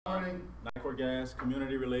morning, NICOR Gas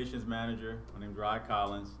Community Relations Manager. My name is Rod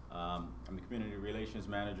Collins. I'm the Community Relations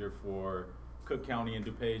Manager for Cook County and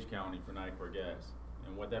DuPage County for NICOR Gas.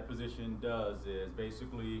 And what that position does is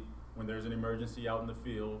basically when there's an emergency out in the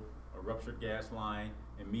field, a ruptured gas line,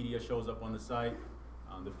 and media shows up on the site,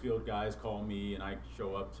 the field guys call me and I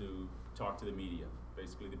show up to talk to the media,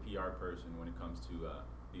 basically the PR person when it comes to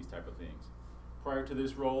these type of things. Prior to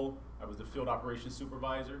this role, I was the field operations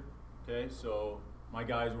supervisor. Okay, so my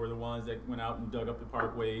guys were the ones that went out and dug up the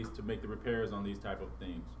parkways to make the repairs on these type of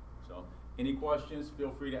things. So any questions,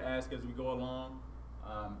 feel free to ask as we go along.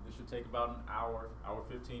 This should take about an hour,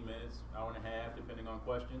 15 minutes, hour and a half, depending on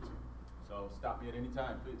questions. So stop me at any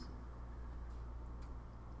time, please.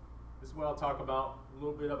 This is what I'll talk about, a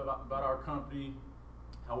little bit about our company,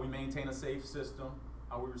 how we maintain a safe system,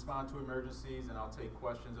 how we respond to emergencies, and I'll take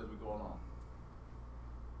questions as we go along.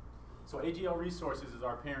 So AGL Resources is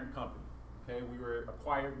our parent company. Okay, we were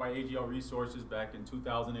acquired by AGL Resources back in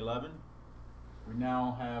 2011. We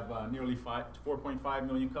now have nearly 4.5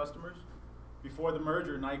 million customers. Before the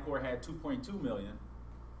merger, NICOR had 2.2 million,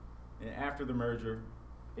 and after the merger,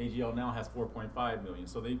 AGL now has 4.5 million.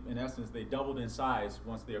 So they, in essence, they doubled in size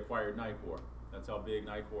once they acquired NICOR. That's how big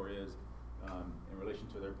NICOR is in relation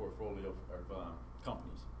to their portfolio of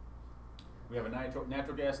companies. We have a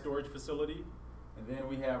natural gas storage facility. And then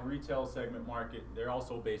we have retail segment market. They're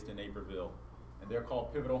also based in Naperville. And they're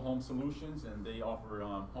called Pivotal Home Solutions, and they offer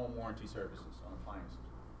home warranty services on appliances.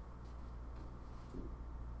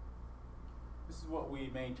 This is what we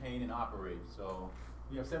maintain and operate. So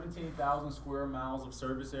we have 17,000 square miles of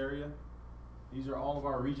service area. These are all of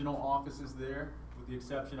our regional offices there, with the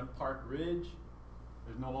exception of Park Ridge.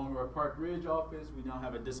 There's no longer a Park Ridge office. We now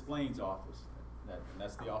have a Des Plaines office. And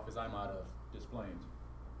that's the office I'm out of, Des Plaines.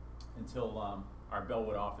 Until our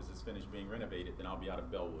Bellwood office is finished being renovated, then I'll be out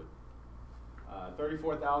of Bellwood.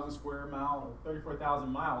 34,000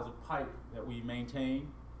 miles of pipe that we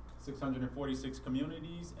maintain, 646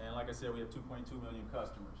 communities, and like I said, we have 2.2 million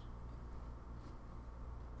customers.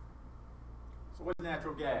 So what's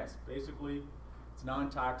natural gas? Basically, it's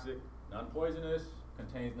non-toxic, non-poisonous,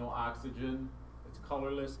 contains no oxygen, it's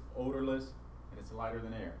colorless, odorless, and it's lighter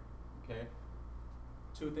than air, okay?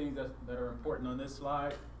 Two things that are important on this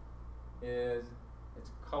slide is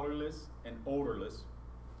it's colorless and odorless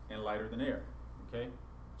and lighter than air, okay?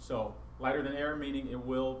 So lighter than air meaning it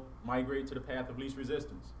will migrate to the path of least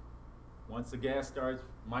resistance. Once the gas starts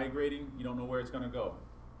migrating, you don't know where it's gonna go,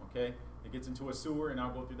 okay? It gets into a sewer, and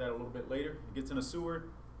I'll go through that a little bit later. It gets in a sewer,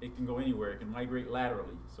 it can go anywhere. It can migrate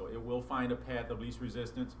laterally. So it will find a path of least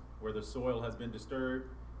resistance where the soil has been disturbed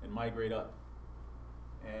and migrate up.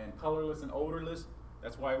 And colorless and odorless,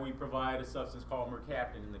 that's why we provide a substance called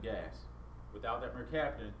mercaptan in the gas. Without that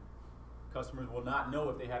mercaptan, customers will not know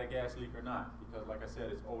if they had a gas leak or not, because like I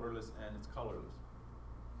said, it's odorless and it's colorless.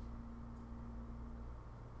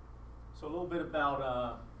 So a little bit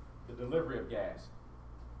about the delivery of gas.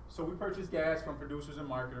 So we purchase gas from producers and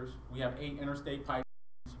marketers. We have 8 interstate pipelines,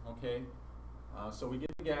 okay? So we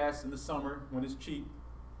get the gas in the summer when it's cheap.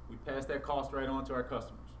 We pass that cost right on to our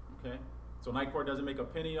customers, okay? So NICOR doesn't make a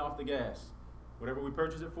penny off the gas. Whatever we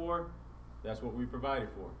purchase it for, that's what we provide it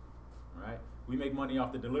for. All right? We make money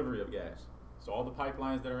off the delivery of gas. So all the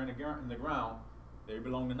pipelines that are in the ground, they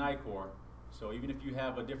belong to NICOR. So even if you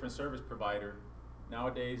have a different service provider,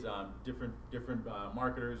 nowadays different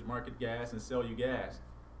marketers market gas and sell you gas,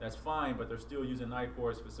 that's fine, but they're still using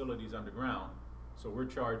NICOR's facilities underground. So we're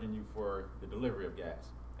charging you for the delivery of gas,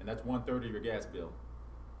 and that's 1/3 of your gas bill.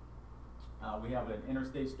 We have an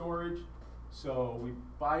interstate storage, so we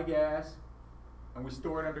buy gas and we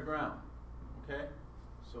store it underground, okay?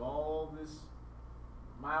 So all this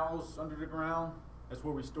miles under the ground, that's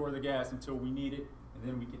where we store the gas until we need it, and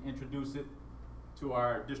then we can introduce it to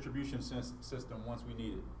our distribution system once we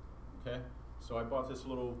need it, okay? So I bought this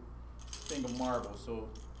little thing of marbles. So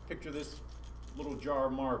picture this little jar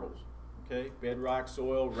of marbles, okay? Bedrock,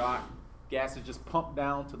 soil, rock. Gas is just pumped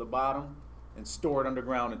down to the bottom and stored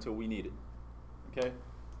underground until we need it, okay?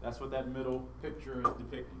 That's what that middle picture is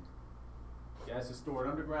depicting. Gas is stored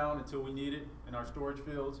underground until we need it in our storage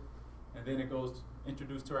fields, and then it goes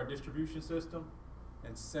introduced to our distribution system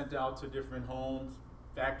and sent out to different homes,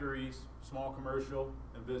 factories, small commercial,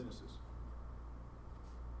 and businesses.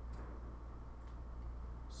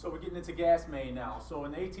 So we're getting into gas main now. So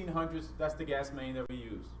in the 1800s, that's the gas main that we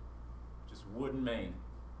use. Just wooden main.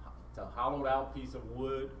 It's a hollowed out piece of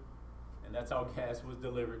wood, and that's how gas was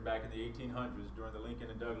delivered back in the 1800s during the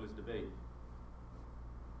Lincoln and Douglas debate.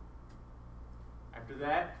 After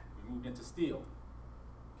that, we moved into steel,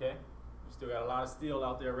 okay? We still got a lot of steel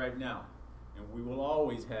out there right now, and we will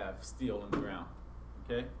always have steel in the ground,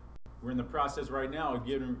 okay? We're in the process right now of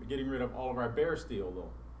getting rid of all of our bare steel though.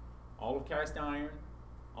 All of cast iron,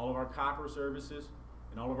 all of our copper services,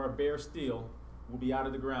 and all of our bare steel will be out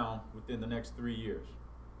of the ground within the next 3 years.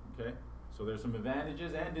 Okay? So there's some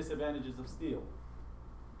advantages and disadvantages of steel.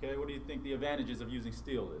 Okay, what do you think the advantages of using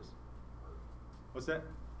steel is? What's that?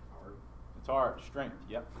 Hard. It's hard, strength,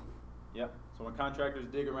 yep. Yep. So when contractors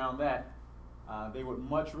dig around that, they would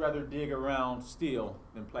much rather dig around steel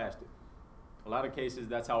than plastic. A lot of cases,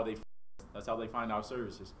 that's how they find our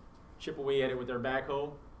services. Chip away at it with their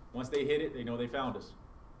backhoe. Once they hit it, they know they found us.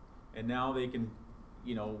 And now they can,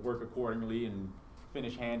 work accordingly and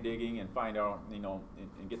finish hand digging and find out,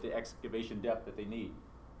 and get the excavation depth that they need.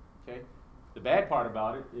 Okay? The bad part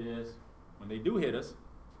about it is when they do hit us,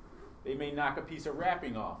 they may knock a piece of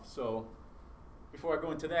wrapping off. So before I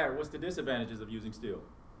go into that, what's the disadvantages of using steel?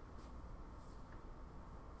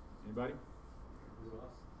 Anybody?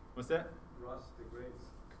 Rust. What's that? Rust degrades.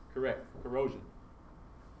 Correct. Corrosion.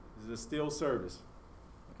 This is a steel service.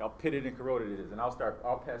 Look how pitted and corroded it is. And I'll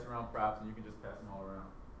pass around props and you can just pass them all around.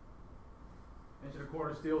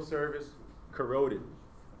 1.25" steel service, corroded.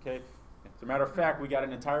 Okay? As a matter of fact, we got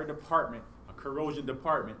an entire department, a corrosion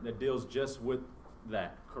department, that deals just with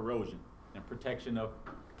that, corrosion and protection of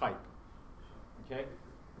pipe. Okay?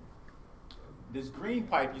 This green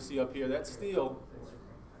pipe you see up here, that's steel.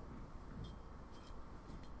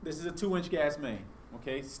 This is a 2-inch gas main,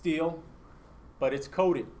 okay? Steel, but it's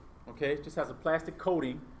coated, okay? It just has a plastic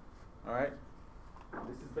coating, all right?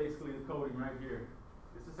 This is basically the coating right here.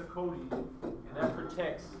 This is a coating, and that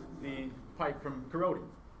protects the pipe from corroding,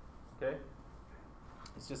 okay?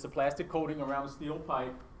 It's just a plastic coating around the steel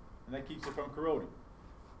pipe, and that keeps it from corroding.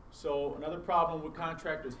 So another problem with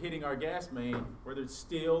contractors hitting our gas main, whether it's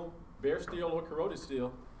steel, bare steel, or corroded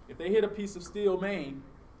steel, if they hit a piece of steel main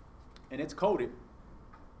and it's coated,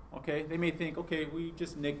 okay, they may think, okay, we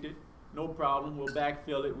just nicked it, no problem, we'll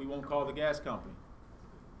backfill it, we won't call the gas company.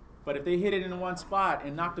 But if they hit it in one spot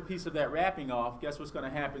and knocked a piece of that wrapping off, guess what's going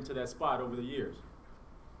to happen to that spot over the years?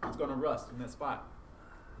 It's going to rust in that spot.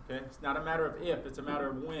 Okay? It's not a matter of if, it's a matter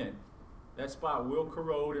of when. That spot will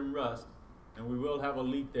corrode and rust, and we will have a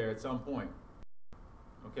leak there at some point.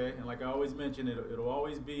 Okay? And like I always mention, it'll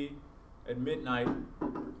always be at midnight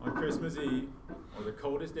on Christmas Eve, or the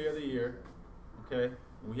coldest day of the year. Okay?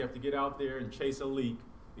 And we have to get out there and chase a leak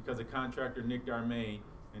because a contractor nicked our main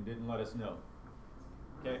and didn't let us know.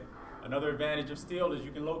 Okay? Another advantage of steel is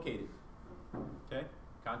you can locate it. Okay?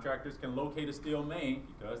 Contractors can locate a steel main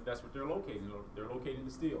because that's what they're locating. They're locating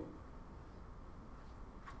the steel.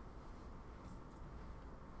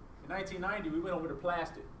 In 1990, we went over to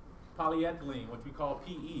plastic, polyethylene, which we call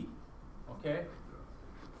PE. Okay?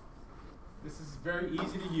 This is very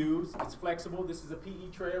easy to use. It's flexible. This is a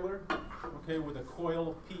PE trailer, okay, with a coil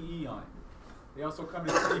of PE on it. They also come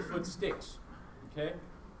in 3-foot sticks. Okay?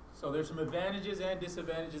 So there's some advantages and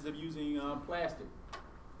disadvantages of using plastic.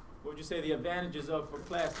 What would you say the advantages of for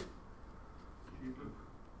plastic? Cheaper.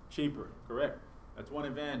 Cheaper, correct. That's one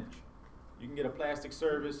advantage. You can get a plastic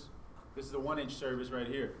service. This is a 1-inch service right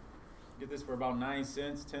here. You get this for about 9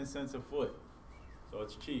 cents, 10 cents a foot. So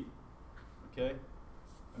it's cheap. Okay?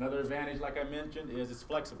 Another advantage, like I mentioned, is it's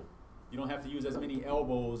flexible. You don't have to use as many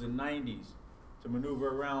elbows and 90s to maneuver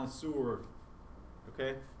around sewer.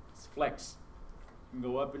 Okay? It's flex. You can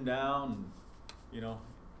go up and down, and,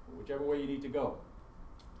 whichever way you need to go.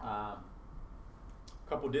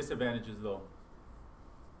 Couple disadvantages, though.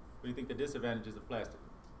 What do you think the disadvantages of plastic?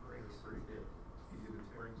 Breaks. Easy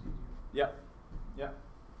to tear. Yep. Yep.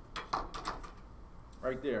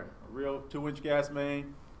 Right there. A real 2-inch gas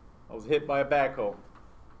main. I was hit by a backhoe.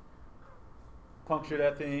 Puncture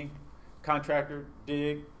that thing. Contractor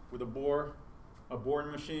dig with a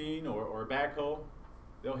boring machine or a backhoe.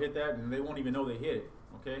 They'll hit that and they won't even know they hit it,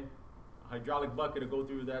 okay? A hydraulic bucket will go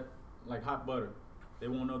through that like hot butter. They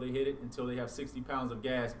won't know they hit it until they have 60 pounds of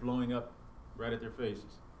gas blowing up right at their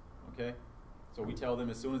faces, okay? So we tell them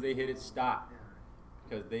as soon as they hit it, stop.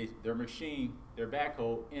 Because their machine, their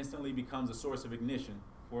backhoe, instantly becomes a source of ignition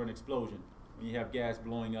for an explosion when you have gas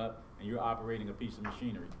blowing up and you're operating a piece of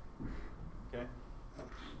machinery, okay?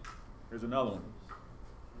 Here's another one.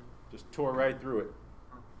 Just tore right through it,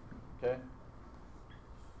 okay?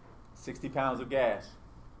 60 pounds of gas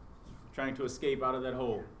trying to escape out of that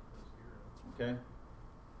hole, okay?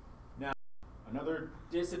 Now, another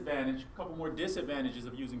disadvantage, a couple more disadvantages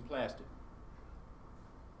of using plastic.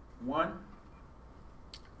 One,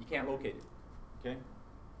 you can't locate it, okay?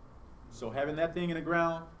 So having that thing in the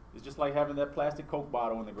ground is just like having that plastic Coke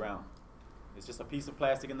bottle in the ground. It's just a piece of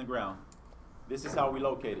plastic in the ground. This is how we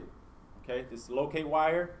locate it, okay? This locate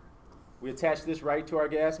wire, We attach this right to our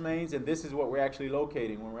gas mains, and this is what we're actually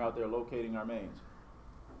locating when we're out there locating our mains.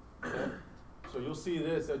 Okay? So you'll see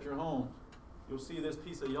this at your home. You'll see this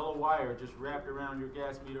piece of yellow wire just wrapped around your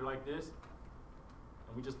gas meter like this,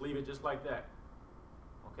 and we just leave it just like that.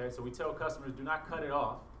 Okay, so we tell customers, do not cut it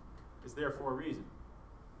off. It's there for a reason.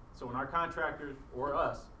 So when our contractors or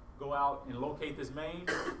us go out and locate this main,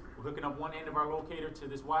 we're hooking up one end of our locator to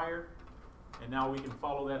this wire, and now we can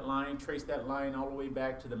follow that line, trace that line all the way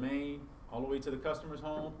back to the main, all the way to the customer's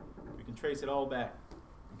home. We can trace it all back,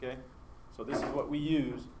 okay? So this is what we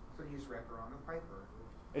use. So you just wrap around the pipe, or?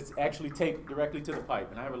 It's actually taped directly to the pipe,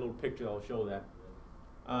 and I have a little picture that'll show that.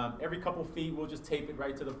 Every couple feet, we'll just tape it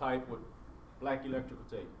right to the pipe with black electrical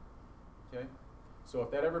tape, okay? So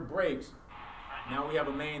if that ever breaks, now we have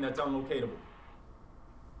a main that's unlocatable,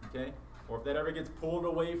 okay? Or if that ever gets pulled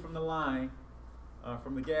away from the line,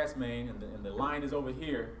 from the gas main, and the line is over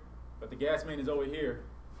here, but the gas main is over here,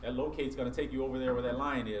 that locate's gonna take you over there where that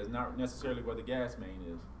line is, not necessarily where the gas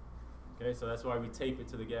main is. Okay, so that's why we tape it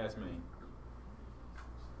to the gas main.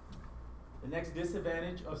 The next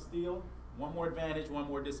disadvantage of steel, one more advantage, one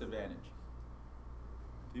more disadvantage.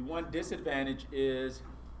 The one disadvantage is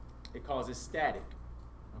it causes static,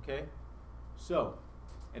 okay? So,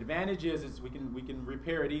 advantage is we can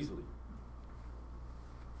repair it easily.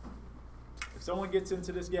 If someone gets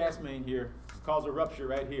into this gas main here, cause a rupture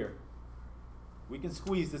right here, we can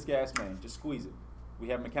squeeze this gas main, just squeeze it. We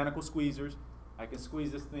have mechanical squeezers. I can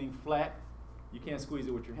squeeze this thing flat. You can't squeeze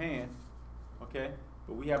it with your hand, okay?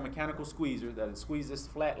 But we have mechanical squeezers that squeeze this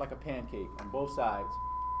flat like a pancake on both sides,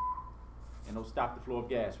 and it'll stop the flow of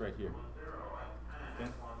gas right here.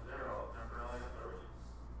 Okay?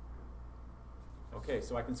 Okay,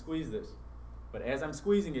 so I can squeeze this, but as I'm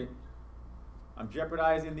squeezing it, I'm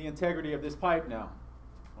jeopardizing the integrity of this pipe now.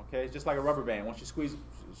 Okay, it's just like a rubber band. Once you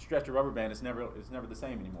stretch a rubber band, it's never the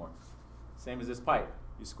same anymore. Same as this pipe.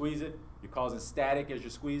 You squeeze it, you're causing static as you're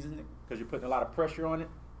squeezing it because you're putting a lot of pressure on it,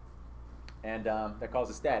 and that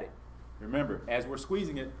causes static. Remember, as we're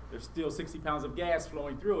squeezing it, there's still 60 pounds of gas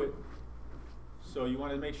flowing through it, so you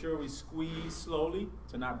want to make sure we squeeze slowly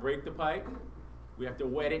to not break the pipe. We have to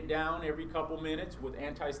wet it down every couple minutes with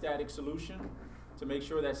anti-static solution to make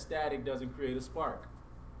sure that static doesn't create a spark,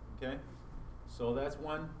 okay? So that's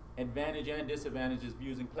one advantage and disadvantage is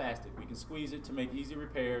using plastic. We can squeeze it to make easy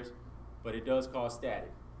repairs, but it does cause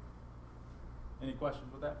static. Any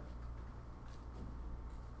questions with that?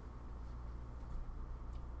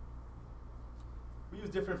 We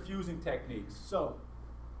use different fusing techniques. So,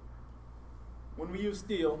 when we use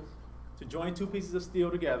steel, to join two pieces of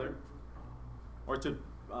steel together, or to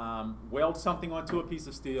weld something onto a piece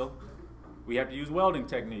of steel, we have to use welding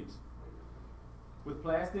techniques. With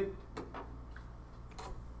plastic,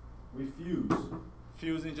 we fuse.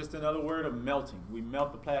 Fusing is just another word of melting. We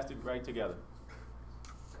melt the plastic right together.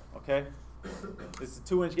 Okay? This is a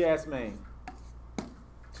 2-inch gas main.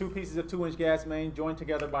 Two pieces of 2-inch gas main joined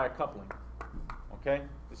together by a coupling. Okay?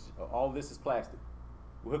 All this is plastic.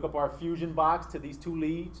 We hook up our fusion box to these two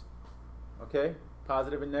leads. Okay?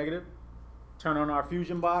 Positive and negative. Turn on our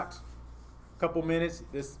fusion box. Couple minutes,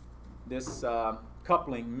 this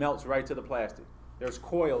coupling melts right to the plastic. There's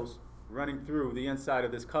coils running through the inside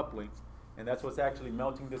of this coupling, and that's what's actually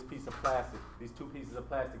melting this piece of plastic, these two pieces of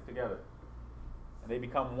plastic together. And they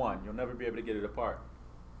become one. You'll never be able to get it apart.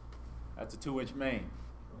 That's a 2-inch main,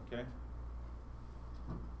 okay?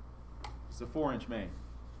 It's a 4-inch main.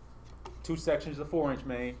 Two sections of 4-inch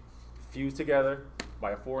main fused together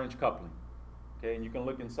by a 4-inch coupling. Okay, and you can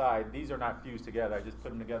look inside. These are not fused together. I just put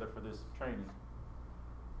them together for this training.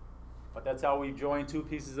 But that's how we join two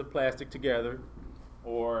pieces of plastic together,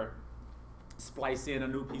 or splice in a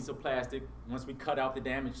new piece of plastic. Once we cut out the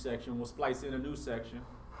damaged section, we'll splice in a new section.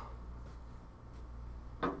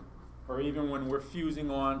 Or even when we're fusing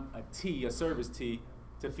on a T, a service T,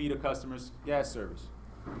 to feed a customer's gas service.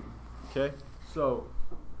 Okay, so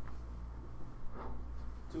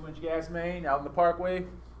 2-inch gas main out in the parkway,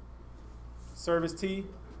 service T,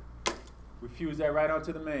 we fuse that right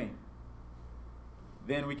onto the main.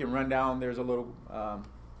 Then we can run down, there's a little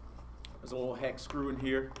hex screw in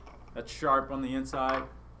here that's sharp on the inside.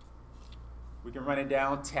 We can run it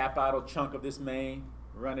down, tap out a chunk of this main,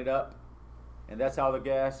 run it up, and that's how the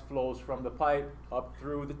gas flows from the pipe up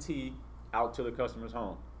through the T out to the customer's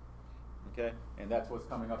home. Okay, and that's what's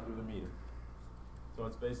coming up through the meter. So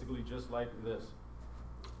it's basically just like this.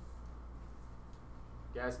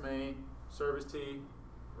 Gas main, service T,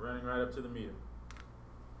 running right up to the meter.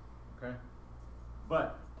 Okay?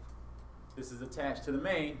 But this is attached to the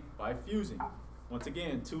main by fusing. Once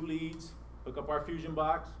again, two leads, hook up our fusion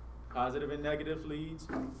box, positive and negative leads.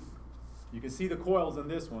 You can see the coils in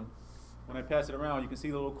this one. when I pass it around, you can see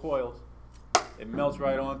the little coils. It melts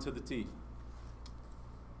right onto the teeth.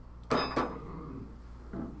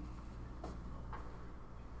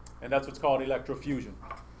 And that's what's called electrofusion.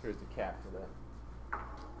 Here's the cap for that.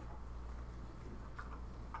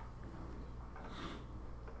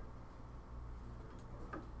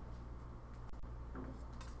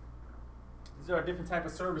 These are different type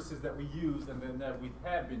of services that we use and then that we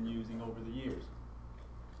have been using over the years.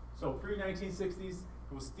 So pre-1960s,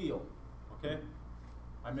 it was steel, okay?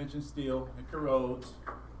 I mentioned steel, it corrodes,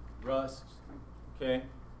 rusts, okay?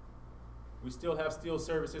 We still have steel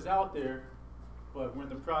services out there, but we're in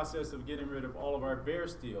the process of getting rid of all of our bare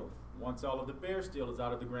steel. Once all of the bare steel is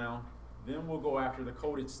out of the ground, then we'll go after the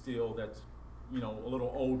coated steel that's, you know, a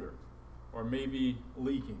little older or maybe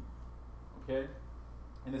leaking, okay?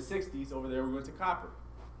 In the 60s, over there, we went to copper.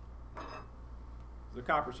 There's a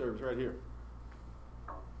copper service right here,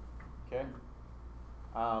 okay?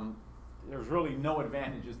 There's really no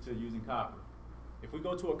advantages to using copper. If we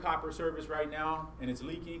go to a copper service right now and it's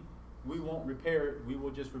leaking, we won't repair it, we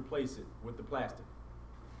will just replace it with the plastic.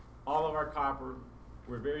 All of our copper,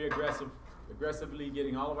 we're very aggressively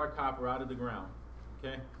getting all of our copper out of the ground,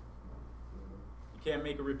 okay? You can't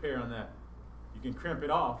make a repair on that. You can crimp it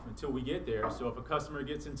off until we get there, so if a customer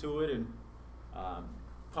gets into it and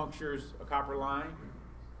punctures a copper line,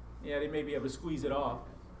 yeah, they may be able to squeeze it off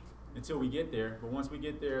until we get there, but once we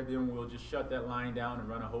get there, then we'll just shut that line down and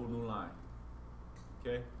run a whole new line,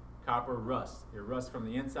 okay? Copper rusts. It rusts from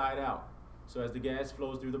the inside out. So as the gas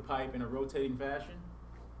flows through the pipe in a rotating fashion,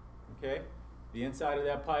 okay, the inside of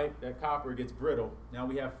that pipe, that copper gets brittle. Now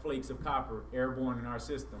we have flakes of copper airborne in our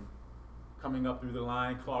system, coming up through the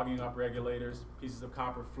line, clogging up regulators, pieces of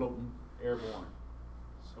copper floating airborne.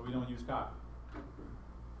 So we don't use copper.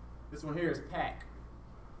 This one here is PAC.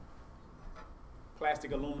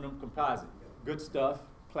 Plastic aluminum composite. Good stuff.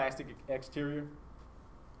 Plastic exterior,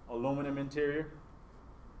 aluminum interior.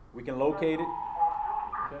 We can locate it.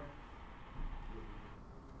 Okay.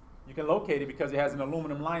 You can locate it because it has an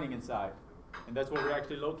aluminum lining inside. And that's what we're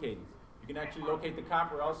actually locating. You can actually locate the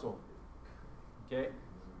copper also. Okay?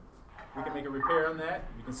 We can make a repair on that.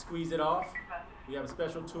 We can squeeze it off. We have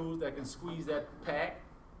special tools that can squeeze that pack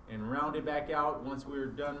and round it back out once we're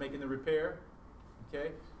done making the repair.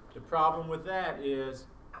 Okay? The problem with that is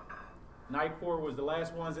NICOR was the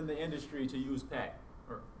last ones in the industry to use PAC,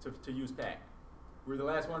 or to use PAC. We're the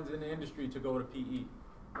last ones in the industry to go to PE.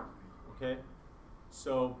 Okay?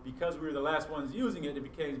 So because we were the last ones using it, it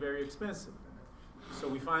became very expensive. So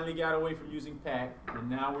we finally got away from using PAC, and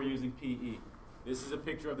now we're using PE. This is a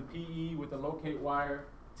picture of the PE with the locate wire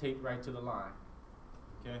taped right to the line.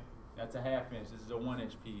 Okay? That's a 1/2 inch. This is a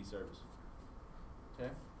 1-inch PE service.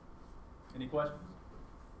 Okay? Any questions?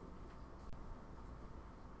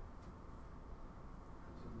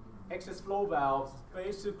 Excess flow valves,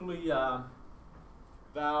 basically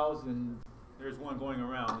valves, and there's one going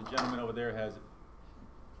around. The gentleman over there has it.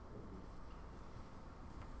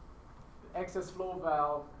 The excess flow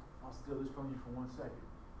valve, I'll steal this from you for 1 second.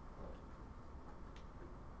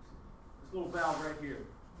 This little valve right here,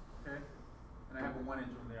 okay? And I have a 1-inch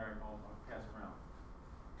one there I'll pass around.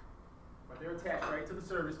 But they're attached right to the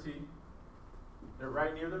service tee. They're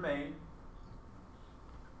right near the main.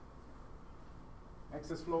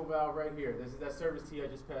 Excess flow valve right here. This is that service tee I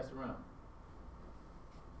just passed around.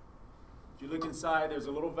 If you look inside, there's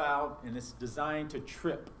a little valve, and it's designed to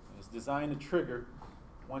trip. It's designed to trigger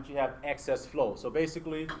once you have excess flow. So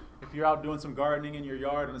basically, if you're out doing some gardening in your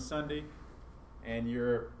yard on a Sunday, and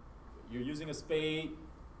you're using a spade,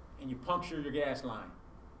 and you puncture your gas line,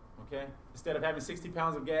 okay? Instead of having 60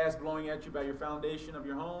 pounds of gas blowing at you by your foundation of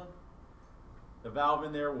your home, the valve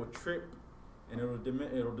in there will trip, and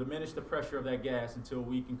it'll diminish the pressure of that gas until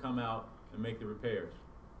we can come out and make the repairs,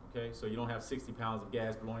 okay? So you don't have 60 pounds of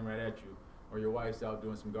gas blowing right at you, or your wife's out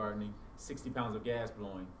doing some gardening, 60 pounds of gas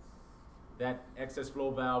blowing. That excess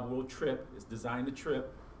flow valve will trip. It's designed to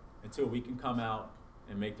trip until we can come out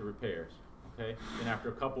and make the repairs, okay? And after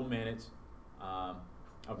a couple minutes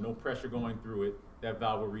of no pressure going through it, that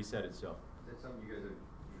valve will reset itself. Is that something you guys are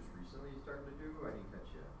just recently starting to do? I didn't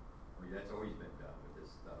catch you. I mean, that's always been done with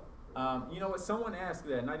this stuff. You know what, someone asked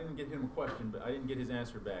that, and I didn't get him a question, but I didn't get his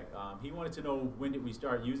answer back. He wanted to know, when did we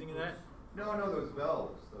start using that? No, those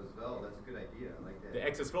valves, that's a good idea, I like that. The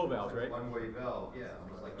excess flow valves, right? One-way valve, yeah,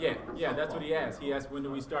 almost like. Yeah, that's what he asked. He asked, when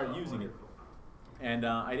do we start using it? And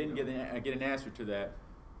I didn't get an answer to that,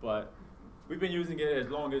 but we've been using it as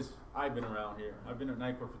long as I've been around here. I've been at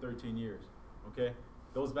NICOR for 13 years, okay?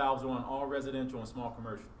 Those valves are on all residential and small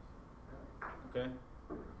commercial, okay?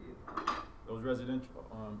 Those residential,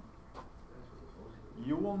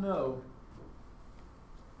 you will know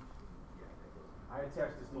I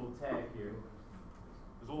attached this little tag here.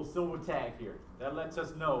 This little silver tag here. That lets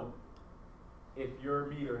us know if your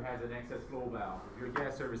meter has an excess flow valve, if your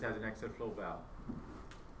gas service has an excess flow valve.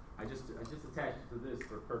 I just attached it to this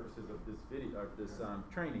for purposes of this video, or this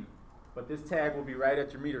training. But this tag will be right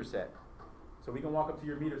at your meter set. So we can walk up to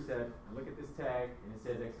your meter set and look at this tag, and it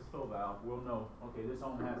says excess flow valve. We'll know, okay, this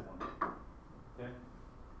home has one. Okay.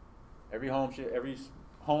 Every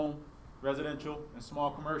home, residential and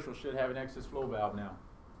small commercial, should have an excess flow valve now.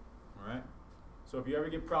 All right. So if you ever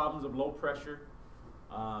get problems of low pressure,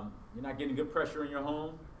 you're not getting good pressure in your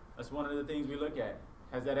home, that's one of the things we look at.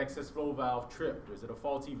 Has that excess flow valve tripped? Is it a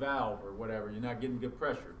faulty valve or whatever? You're not getting good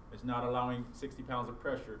pressure. It's not allowing 60 pounds of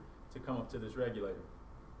pressure to come up to this regulator.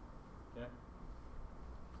 Okay?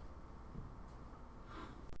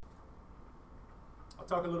 I'll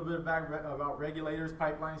talk a little bit about regulators,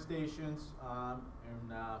 pipeline stations,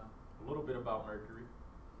 and a little bit about mercury.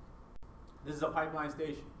 This is a pipeline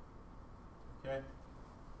station. Okay?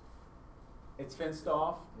 It's fenced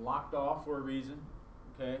off, locked off for a reason,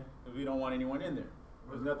 okay? Because we don't want anyone in there.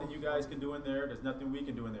 There's nothing you guys can do in there. There's nothing we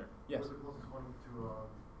can do in there. Yes? What's the closest one to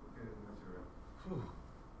located in this area?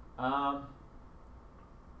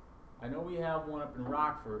 I know we have one up in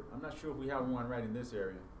Rockford. I'm not sure if we have one right in this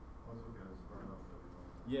area. Oh, it's okay, it's far enough.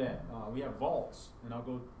 Yeah, we have vaults, and I'll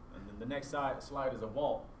go, and then the next slide is a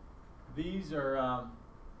vault. These are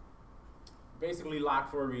basically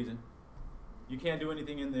locked for a reason. You can't do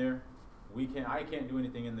anything in there. I can't do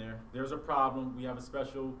anything in there. There's a problem. We have a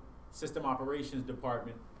special system operations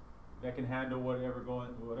department that can handle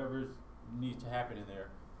whatever needs to happen in there.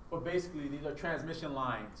 But basically, these are transmission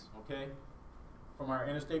lines, okay? From our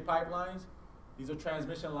interstate pipelines, these are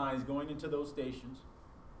transmission lines going into those stations.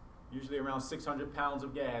 Usually around 600 pounds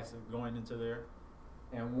of gas going into there.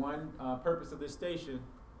 And one purpose of this station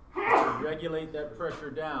is to regulate that pressure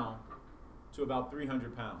down to about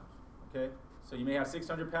 300 pounds, okay? So you may have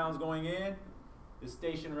 600 pounds going in. This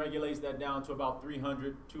station regulates that down to about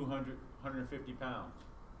 300, 200, 150 pounds.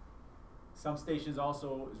 Some stations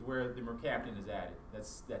also is where the mercaptan is added.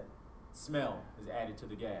 That smell is added to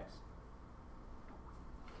the gas.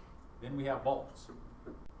 Then we have vaults,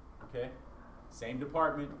 okay? Same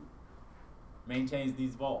department maintains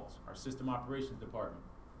these vaults, our system operations department.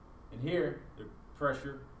 And here, the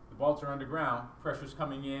vaults are underground, pressure's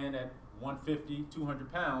coming in at 150,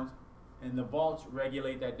 200 pounds, and the vaults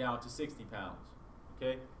regulate that down to 60 pounds,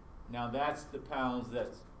 okay? Now that's the pounds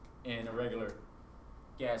that's in a regular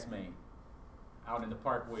gas main, out in the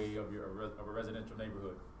parkway of a residential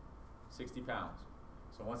neighborhood, 60 pounds.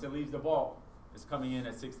 So once it leaves the vault, it's coming in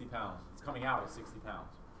at 60 pounds. It's coming out at 60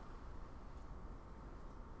 pounds.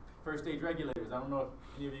 First stage regulators, I don't know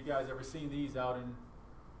if any of you guys ever seen these out in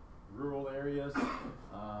rural areas.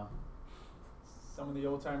 Some of the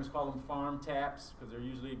old timers call them farm taps because they're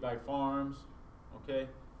usually by farms, okay?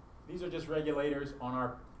 These are just regulators on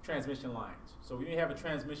our transmission lines. So we may have a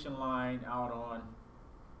transmission line out on,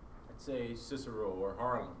 let's say, Cicero or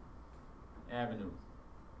Harlem Avenue.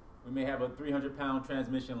 We may have a 300-pound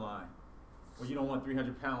transmission line. Well, you don't want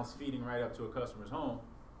 300 pounds feeding right up to a customer's home.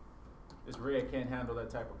 This red can't handle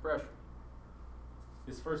that type of pressure.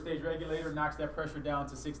 This first stage regulator knocks that pressure down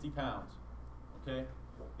to 60 pounds, okay?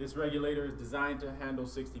 This regulator is designed to handle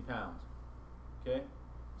 60 pounds, okay?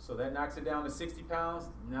 So that knocks it down to 60 pounds.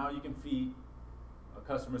 Now you can feed a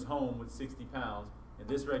customer's home with 60 pounds, and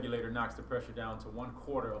this regulator knocks the pressure down to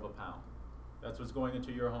 1/4 of a pound. That's what's going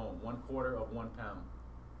into your home, 1/4 of 1 pound,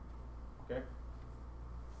 okay?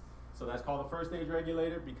 So that's called the first stage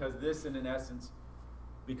regulator because this, in essence,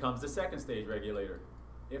 becomes the second stage regulator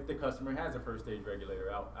if the customer has a first stage regulator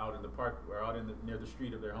out in the park or out near the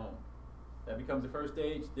street of their home. That becomes the first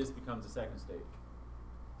stage, this becomes the second stage.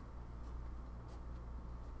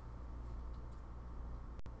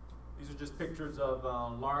 These are just pictures of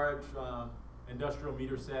large industrial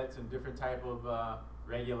meter sets and different type of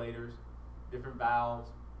regulators, different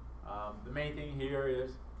valves. The main thing here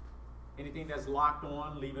is anything that's locked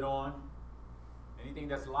on, leave it on. Anything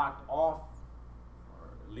that's locked off,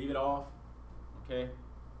 leave it off, okay?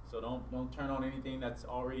 So don't turn on anything that's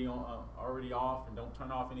already off, and don't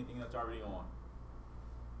turn off anything that's already on.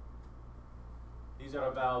 These are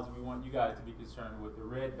the valves we want you guys to be concerned with, the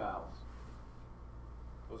red valves.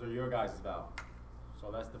 Those are your guys' valves.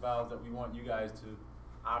 So that's the valves that we want you guys to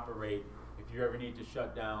operate if you ever need to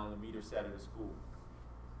shut down the meter set at a school.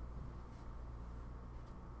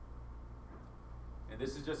 And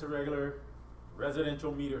this is just a regular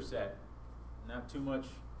residential meter set. Not too much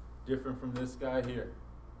different from this guy here.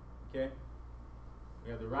 Okay?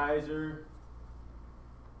 We have the riser,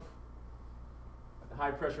 the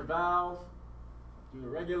high pressure valve, do the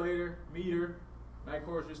regulator, meter,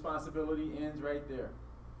 NICOR's responsibility ends right there,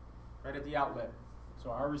 right at the outlet.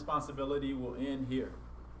 So our responsibility will end here.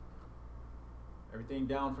 Everything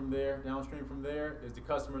down from there, downstream from there, is the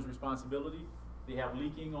customer's responsibility. If they have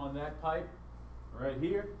leaking on that pipe right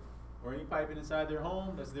here, or any piping inside their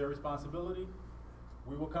home, that's their responsibility.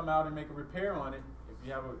 We will come out and make a repair on it if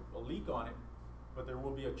you have a leak on it, but there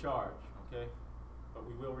will be a charge, okay? But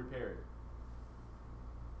we will repair it.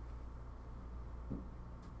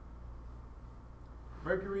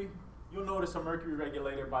 Mercury, you'll notice a mercury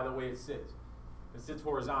regulator by the way it sits. It sits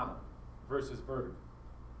horizontal versus vertical,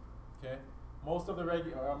 okay? Most of the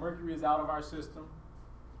mercury is out of our system,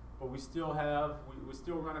 but we still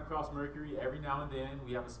run across mercury every now and then.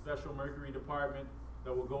 We have a special mercury department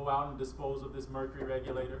that will go out and dispose of this mercury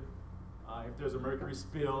regulator. If there's a mercury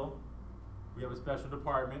spill, we have a special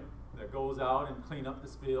department that goes out and clean up the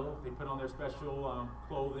spill. They put on their special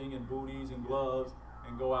clothing and booties and gloves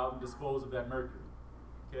and go out and dispose of that mercury,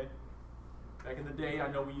 okay? Back in the day,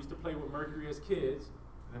 I know we used to play with mercury as kids,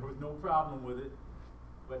 and there was no problem with it,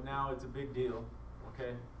 but now it's a big deal,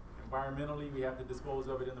 okay? Environmentally, we have to dispose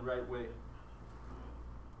of it in the right way.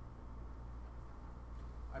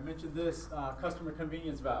 I mentioned this customer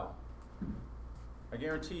convenience valve. I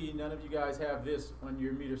guarantee none of you guys have this on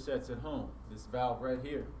your meter sets at home. This valve right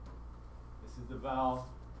here. This is the valve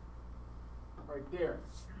right there.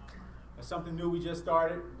 That's something new we just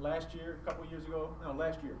started last year, a couple years ago. No,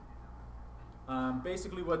 last year.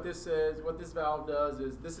 Basically what this says, what this valve does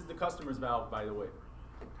is, this is the customer's valve, by the way.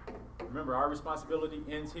 Remember, our responsibility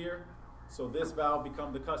ends here, so this valve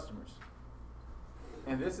becomes the customer's.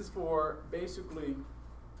 And this is for, basically,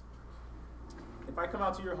 if I come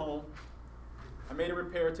out to your home, I made a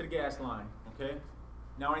repair to the gas line, okay?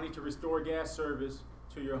 Now I need to restore gas service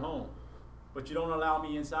to your home, but you don't allow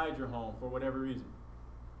me inside your home for whatever reason.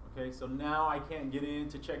 Okay, so now I can't get in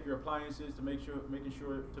to check your appliances to make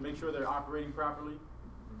sure they're operating properly.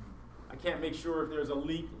 I can't make sure if there's a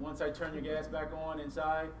leak once I turn your gas back on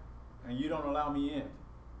inside, and you don't allow me in.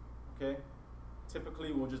 Okay?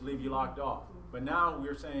 Typically, we'll just leave you locked off. But now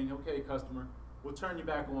we're saying, okay, customer, we'll turn you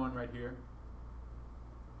back on right here,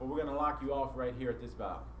 but we're going to lock you off right here at this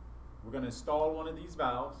valve. We're going to install one of these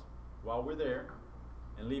valves while we're there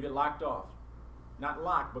and leave it locked off. Not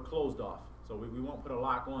locked, but closed off. So we won't put a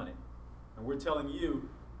lock on it. And we're telling you,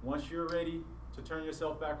 once you're ready to turn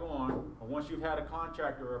yourself back on, or once you've had a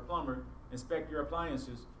contractor or a plumber inspect your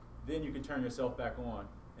appliances, then you can turn yourself back on,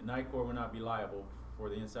 and NICOR will not be liable for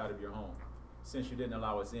the inside of your home, since you didn't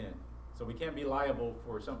allow us in. So we can't be liable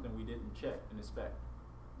for something we didn't check and inspect,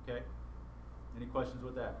 okay? Any questions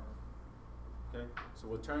with that? Okay, so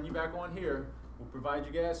we'll turn you back on here, we'll provide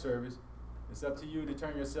you gas service. It's up to you to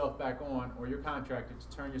turn yourself back on, or your contractor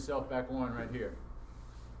to turn yourself back on right here.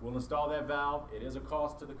 We'll install that valve. It is a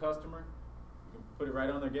cost to the customer. You can put it right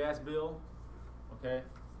on their gas bill, okay?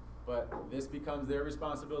 But this becomes their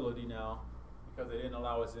responsibility now because they didn't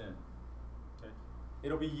allow us in, okay?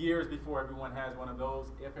 It'll be years before everyone has one of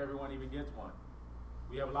those, if everyone even gets one.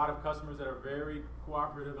 We have a lot of customers that are very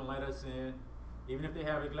cooperative and let us in. Even if they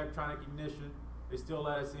have electronic ignition, they still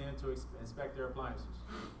let us in to inspect their appliances.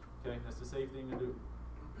 Okay, that's the safe thing to do.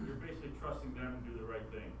 You're basically trusting them to do the right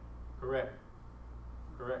thing. Correct.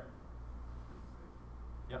 Correct.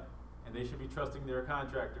 Yep. And they should be trusting their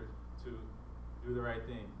contractor to do the right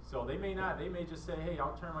thing. So they may not, they may just say, hey,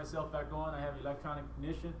 I'll turn myself back on. I have electronic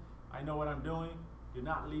ignition. I know what I'm doing. Do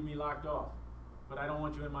not leave me locked off. But I don't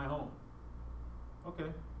want you in my home.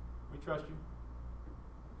 Okay, we trust you.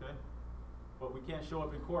 Okay? But we can't show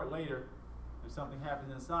up in court later if something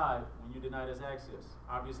happens inside when you denied us access.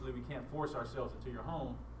 Obviously, we can't force ourselves into your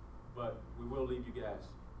home, but we will leave you gas.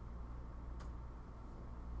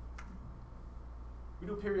 We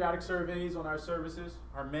do periodic surveys on our services,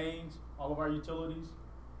 our mains, all of our utilities.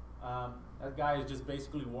 That guy is just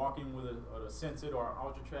basically walking with a Sensit or an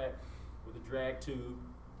Ultratrack with a drag tube,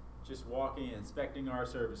 just walking and inspecting our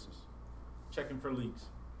services, checking for leaks.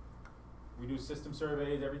 We do system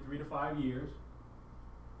surveys every 3 to 5 years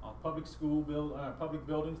on public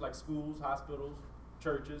buildings like schools, hospitals,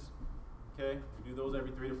 churches. Okay, we do those every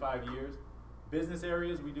 3 to 5 years. Business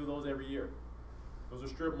areas, we do those every year. Those are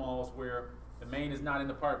strip malls where the main is not in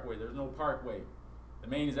the parkway. There's no parkway. The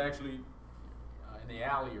main is actually in the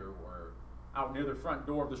alley or out near the front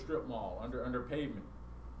door of the strip mall, under pavement.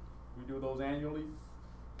 We do those annually.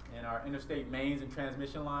 And our interstate mains and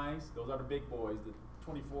transmission lines, those are the big boys, the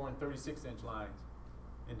 24 and 36-inch lines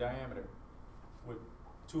in diameter with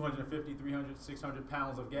 250, 300, 600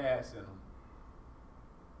 pounds of gas in them.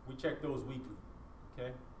 We check those weekly,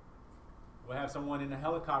 okay? We'll have someone in a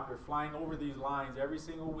helicopter flying over these lines every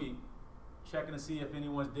single week, checking to see if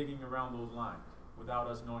anyone's digging around those lines. without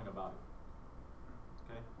us knowing about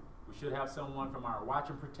it. Okay? We should have someone from our watch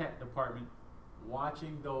and protect department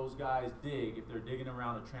watching those guys dig if they're digging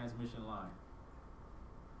around a transmission line.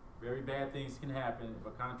 Very bad things can happen if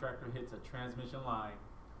a contractor hits a transmission line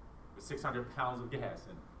with 600 pounds of gas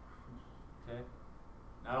in it. Okay?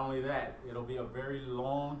 Not only that, it'll be a very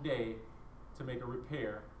long day to make a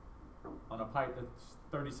repair on a pipe that's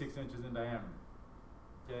 36 inches in diameter.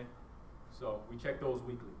 Okay? So we check those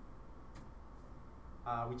weekly.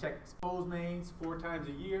 We check exposed mains 4 times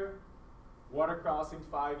a year. Water crossings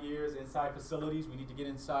 5 years. Inside facilities, we need to get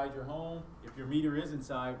inside your home. If your meter is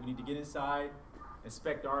inside, we need to get inside,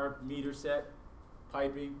 inspect our meter set,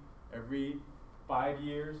 piping every 5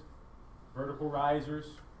 years. Vertical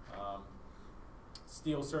risers,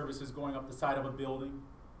 steel services going up the side of a building,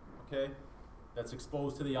 okay? That's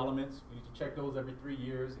exposed to the elements. We need to check those every 3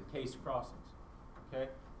 years, and case crossings, okay?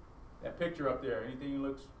 That picture up there, anything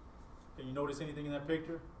looks, can you notice anything in that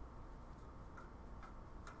picture?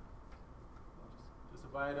 Just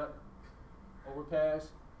divide up,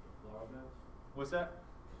 overpass. Flower beds? What's that?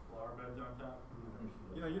 Flower beds on top?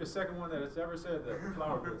 You know, you're the second one that has ever said that,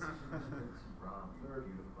 flower beds.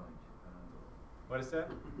 What is that?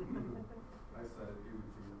 I said it, give it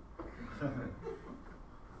to you.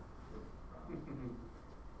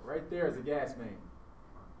 Right there is a gas main.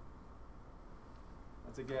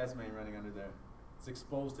 That's a gas main running under there. It's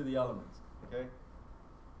exposed to the elements, okay?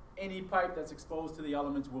 Any pipe that's exposed to the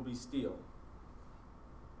elements will be steel,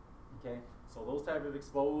 okay? So those type of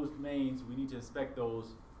exposed mains, we need to inspect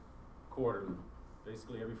those quarterly,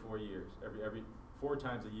 basically every 4 years, every 4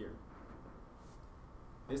 times a year.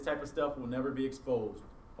 This type of stuff will never be exposed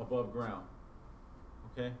above ground,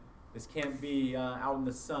 okay? This can't be out in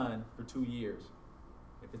the sun for 2 years.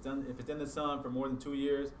 If it's in the sun for more than 2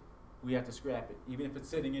 years, we have to scrap it. Even if it's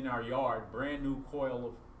sitting in our yard, brand new coil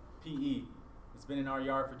of PE, it's been in our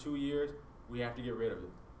yard for 2 years, we have to get rid of it.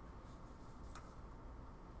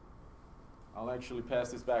 I'll actually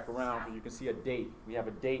pass this back around so you can see a date. We have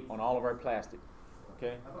a date on all of our plastic,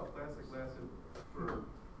 okay? I thought plastic lasted for,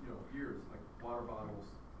 years, like water bottles,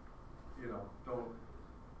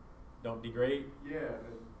 Don't degrade? yeah,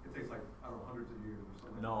 it takes like, I don't know, hundreds of years or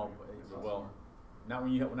something. No, like that. It's well, not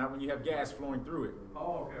when you have gas flowing through it.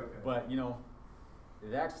 Oh, okay. But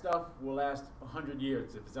that stuff will last 100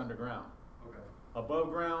 years if it's underground. Okay. Above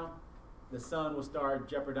ground, the sun will start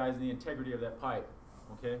jeopardizing the integrity of that pipe.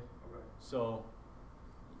 Okay? Okay. So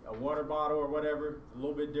a water bottle or whatever, a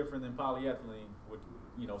little bit different than polyethylene with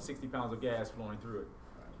 60 pounds of gas flowing through it.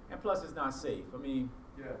 And plus it's not safe. I mean,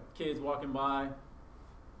 Yeah. kids walking by,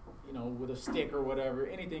 with a stick or whatever,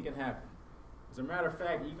 anything can happen. As a matter of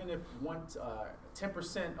fact, even if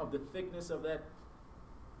 10% of the thickness of that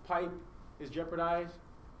pipe is jeopardized,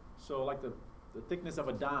 so like the thickness of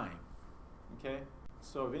a dime, okay?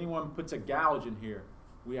 So if anyone puts a gouge in here,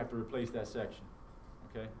 we have to replace that section,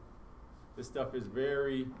 okay? This stuff is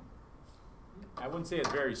very, I wouldn't say it's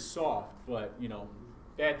very soft, but,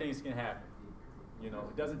 bad things can happen.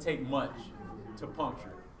 It doesn't take much to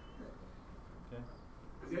puncture. Okay?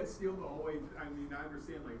 Is that steel the whole way? I mean, I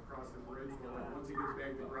understand like across the bridge, but like once it gets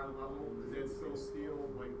back to ground level, is that still steel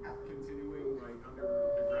like continuing like under the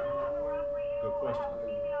ground level? Good question.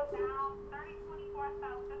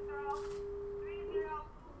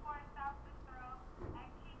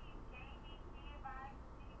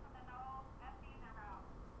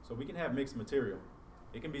 So we can have mixed material.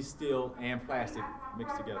 It can be steel and plastic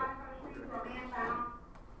mixed together.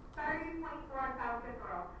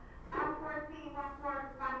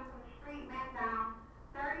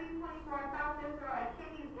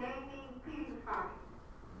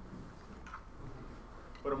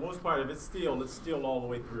 For the most part, if it's steel all the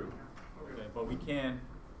way through. Okay, but we can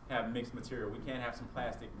have mixed material. We can't have some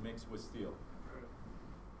plastic mixed with steel.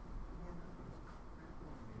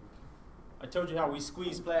 I told you how we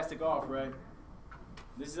squeeze plastic off, right?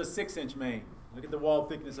 This is a 6-inch main. Look at the wall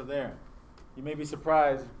thickness of there. You may be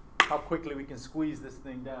surprised how quickly we can squeeze this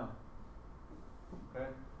thing down. Okay?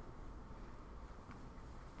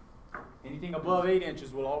 Anything above 8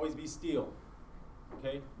 inches will always be steel.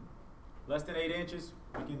 Okay? Less than 8 inches,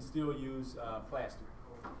 we can still use plastic.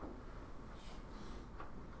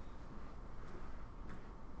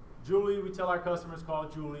 Julie, we tell our customers, call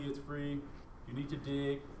Julie, it's free. If you need to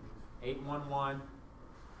dig, 811.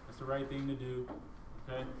 That's the right thing to do.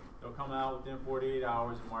 Okay? They'll come out within 48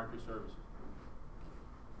 hours and mark your services.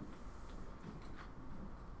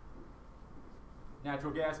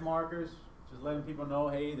 Natural gas markers, just letting people know,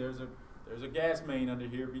 hey, there's a gas main under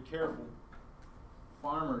here, be careful.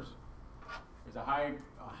 Farmers, there's a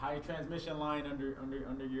high transmission line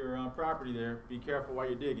under your property there, be careful while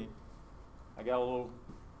you're digging. I got a little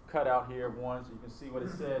cutout here of one so you can see what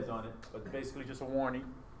it says on it, but it's basically just a warning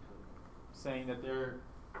saying that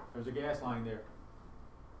there's a gas line there.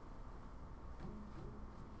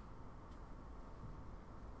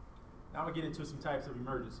 Now we get into some types of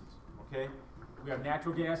emergencies, okay? We have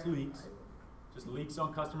natural gas leaks, just leaks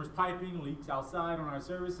on customers' piping, leaks outside on our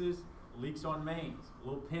services, leaks on mains,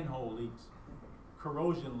 little pinhole leaks,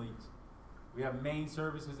 corrosion leaks. We have main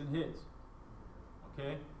services and hits,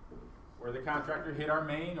 okay? Where the contractor hit our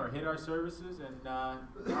main or hit our services, and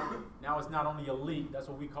now it's not only a leak, that's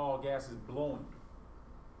what we call gas is blowing.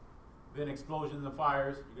 Then explosions and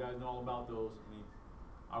fires, you guys know all about those. I mean,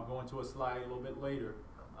 I'll go into a slide a little bit later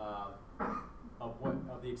of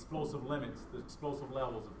the explosive limits, the explosive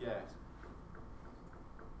levels of gas.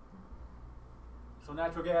 So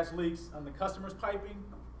natural gas leaks on the customer's piping.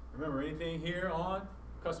 Remember, anything here on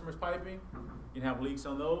customer's piping, you can have leaks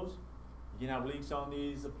on those. You can have leaks on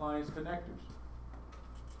these appliance connectors.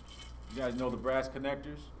 You guys know the brass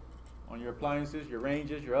connectors on your appliances, your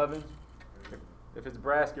ranges, your ovens. If it's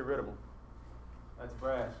brass, get rid of them. That's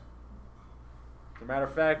brass. As a matter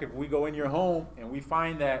of fact, if we go in your home and we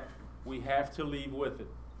find that, we have to leave with it.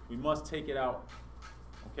 We must take it out,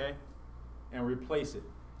 okay, and replace it.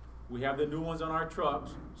 We have the new ones on our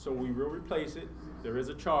trucks, so we will replace it. There is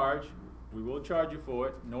a charge. We will charge you for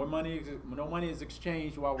it. No money is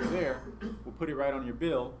exchanged while we're there. We'll put it right on your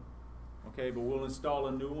bill, okay, but we'll install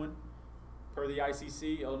a new one. Per the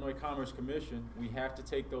ICC, Illinois Commerce Commission, we have to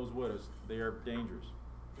take those with us. They are dangerous.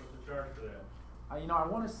 What's the charge for that? You know, I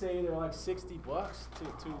want to say they're like $60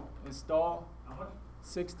 to install. How much?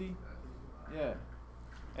 60, yeah.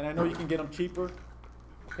 And I know you can get them cheaper,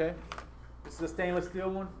 okay? This is a stainless steel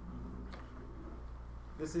one.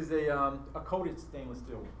 This is a coated stainless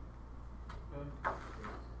steel one. Okay?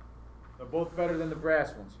 They're both better than the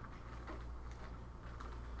brass ones.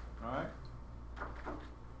 All right?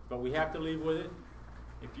 But we have to leave with it.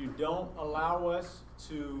 If you don't allow us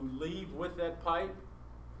to leave with that pipe,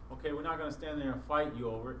 okay, we're not going to stand there and fight you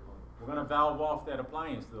over it. We're going to valve off that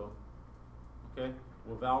appliance, though. Okay,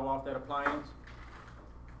 we'll valve off that appliance,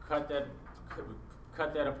 cut that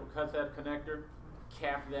connector,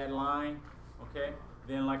 cap that line. Okay,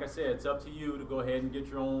 then like I said, it's up to you to go ahead and get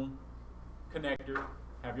your own connector.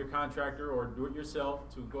 Have your contractor or do it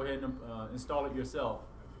yourself to go ahead and install it yourself.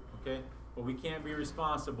 Okay, but we can't be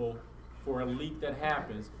responsible for a leak that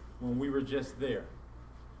happens when we were just there.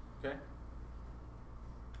 Okay.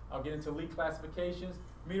 I'll get into leak classifications.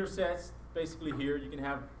 Meter sets, basically here, you can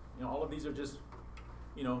have, you know, all of these are just,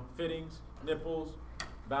 you know, fittings, nipples,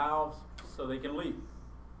 valves, so they can leak.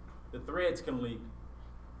 The threads can leak.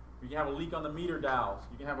 You can have a leak on the meter dowels.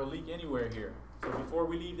 You can have a leak anywhere here. So before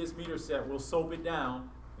we leave this meter set, we'll soap it down.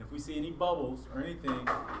 And if we see any bubbles or anything,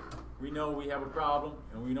 we know we have a problem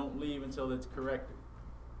and we don't leave until it's corrected.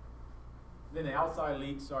 Then the outside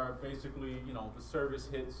leaks are basically, you know, the service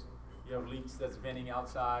hits. You have leaks that's venting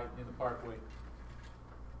outside in the parkway.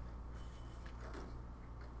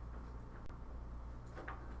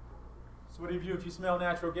 So what do you do if you smell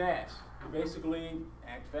natural gas? You basically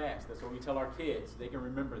act fast. That's what we tell our kids. They can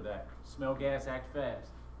remember that. Smell gas, act fast.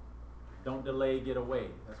 Don't delay, get away.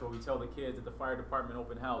 That's what we tell the kids at the fire department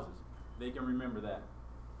open houses. They can remember that.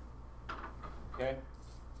 Okay?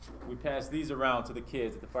 We pass these around to the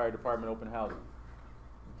kids at the fire department open houses.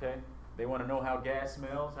 Okay? They want to know how gas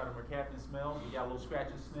smells, how the mercaptan smells. We got little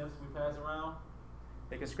scratch and sniffs we pass around.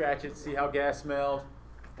 They can scratch it, see how gas smells,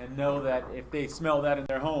 and know that if they smell that in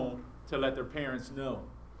their home, to let their parents know.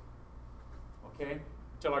 Okay?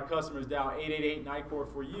 Tell our customers dial 888 NICOR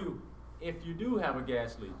for you if you do have a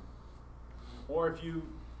gas leak. Or if you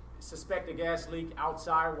suspect a gas leak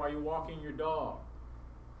outside while you're walking your dog.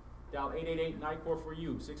 Dial 888 NICOR for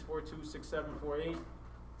you, 642-6748.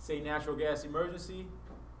 Say natural gas emergency.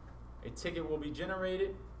 A ticket will be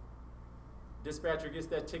generated. Dispatcher gets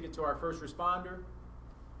that ticket to our first responder.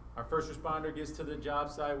 Our first responder gets to the job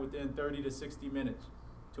site within 30 to 60 minutes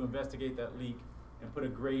to investigate that leak and put a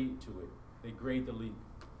grade to it. They grade the leak.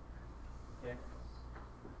 Okay?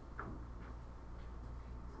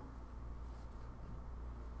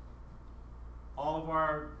 All of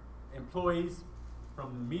our employees,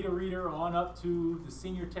 from the meter reader on up to the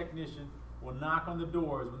senior technician, will knock on the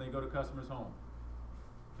doors when they go to customers' home.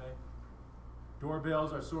 Okay?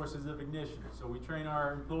 Doorbells are sources of ignition, so we train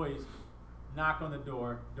our employees, knock on the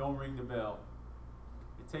door, don't ring the bell.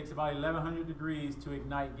 It takes about 1100 degrees to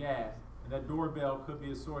ignite gas, and that doorbell could be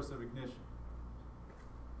a source of ignition.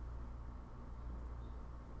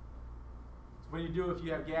 So what do you do if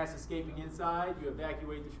you have gas escaping inside? You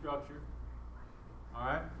evacuate the structure. All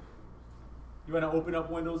right? You want to open up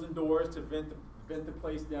windows and doors to vent the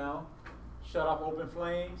place down. shut off open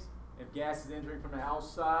flames. If gas is entering from the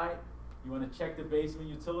outside, you want to check the basement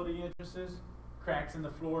utility entrances, cracks in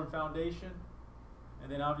the floor and foundation,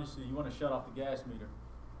 and then obviously you want to shut off the gas meter.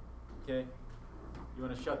 Okay? You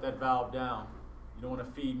want to shut that valve down. You don't want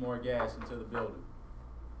to feed more gas into the building.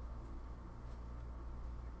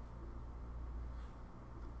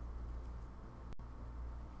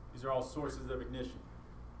 These are all sources of ignition.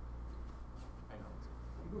 Hang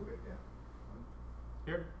on. Move it, yeah.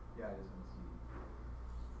 Here? Yeah, I just want to see.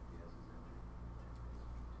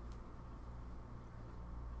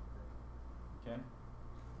 Yes, Okay.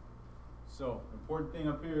 So, important thing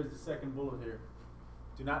up here is the second bullet here.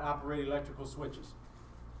 Do not operate electrical switches.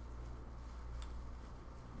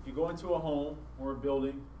 If you go into a home or a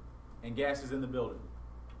building and gas is in the building,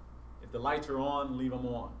 if the lights are on, leave them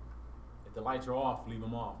on. If the lights are off, leave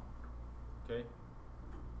them off. Okay?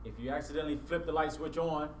 If you accidentally flip the light switch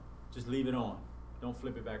on, just leave it on. Don't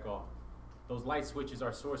flip it back off. Those light switches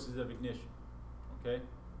are sources of ignition. Okay?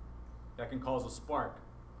 That can cause a spark.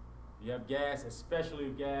 You have gas, especially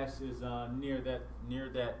if gas is near that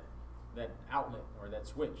outlet or that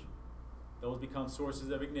switch. Those become sources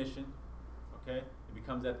of ignition. Okay? It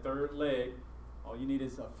becomes that third leg. All you need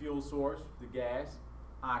is a fuel source, the gas,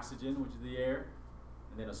 oxygen, which is the air,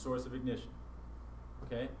 and then a source of ignition.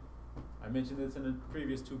 Okay? I mentioned this in the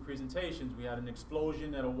previous two presentations. We had an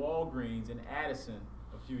explosion at a Walgreens in Addison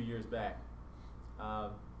a few years back.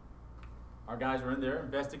 Our guys were in there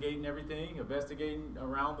investigating everything, investigating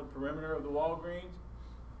around the perimeter of the Walgreens.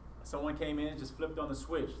 Someone came in and just flipped on the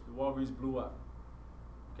switch. The Walgreens blew up.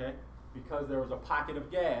 Okay? Because there was a pocket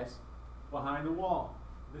of gas behind the wall.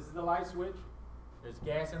 This is the light switch. There's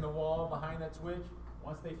gas in the wall behind that switch.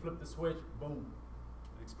 Once they flipped the switch, boom,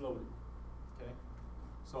 it exploded. Okay?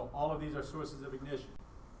 So all of these are sources of ignition.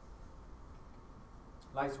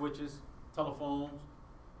 Light switches, telephones,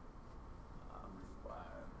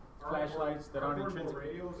 flashlights that aren't portable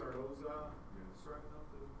intrinsic. radios, are those strong enough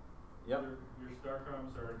to? Yep. Your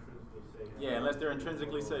StarComs are intrinsically safe. Yeah, unless they're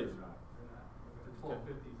intrinsically safe. They're not. The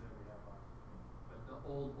 1250s that we have on. But the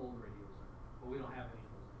old radios are, but we don't have any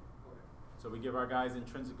of those anymore. Okay. So we give our guys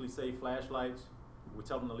intrinsically safe flashlights. We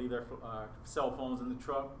tell them to leave their cell phones in the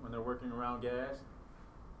truck when they're working around gas.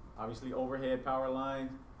 Obviously, overhead power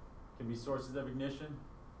lines can be sources of ignition.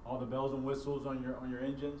 All the bells and whistles on your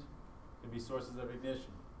engines can be sources of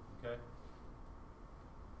ignition. Okay.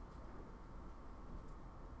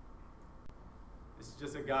 This is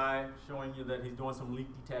just a guy showing you that he's doing some leak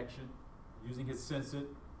detection, using his sensor,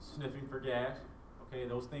 sniffing for gas. Okay,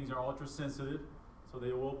 those things are ultra sensitive, so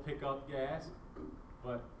they will pick up gas.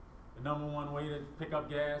 But the number one way to pick up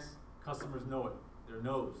gas, customers know it. Their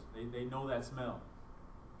nose. They know that smell.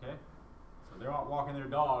 Okay? So they're out walking their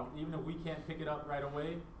dog. Even if we can't pick it up right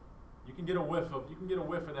away, you can get a whiff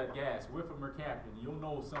of that gas, whiff of mercaptan. You'll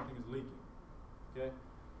know something is leaking. Okay?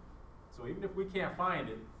 So even if we can't find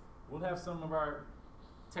it, we'll have some of our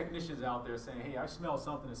technicians out there saying, hey, I smell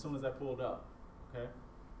something as soon as I pulled up. Okay?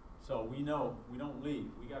 So we know we don't leak.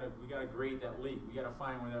 We gotta grade that leak. We gotta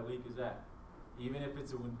find where that leak is at. Even if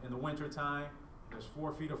it's in the winter time, there's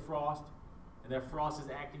 4 feet of frost, and that frost is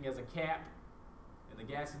acting as a cap, and the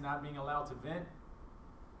gas is not being allowed to vent.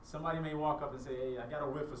 Somebody may walk up and say, hey, I got a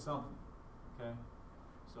whiff of something. Okay?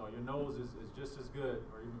 So your nose is just as good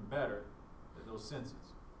or even better than those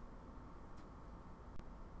senses.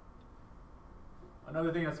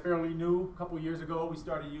 Another thing that's fairly new, a couple years ago, we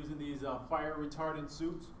started using these fire retardant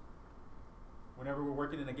suits whenever we're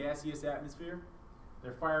working in a gaseous atmosphere.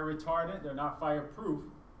 They're fire retardant, they're not fireproof.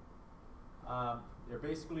 They're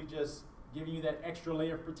basically just giving you that extra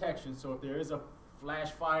layer of protection, so if there is a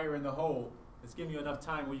flash fire in the hole, it's giving you enough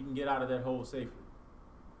time where you can get out of that hole safely.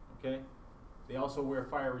 Okay? They also wear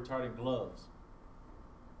fire retardant gloves.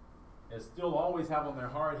 They still always have on their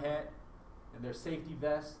hard hat and their safety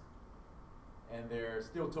vest and their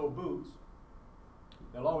steel-toe boots.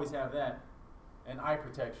 They'll always have that and eye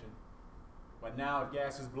protection. But now if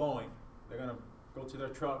gas is blowing, they're gonna go to their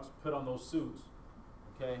trucks, put on those suits,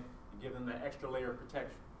 okay, and give them that extra layer of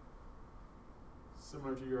protection.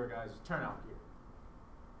 Similar to your guys' turnout gear.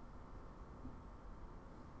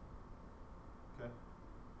 Okay.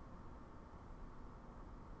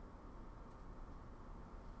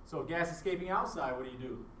 So if gas is escaping outside, what do?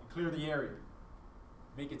 You clear the area.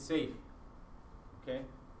 Make it safe. Okay?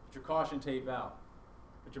 Put your caution tape out.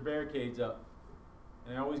 Put your barricades up.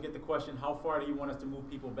 And I always get the question, how far do you want us to move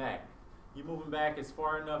people back? You move them back as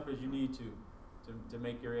far enough as you need to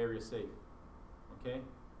make your area safe. Okay?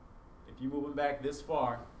 If you move them back this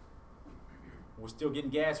far, we're still getting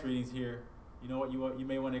gas readings here. You know what? You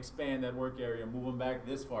may want to expand that work area. Move them back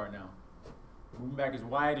this far now. Move them back as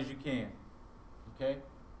wide as you can. okay?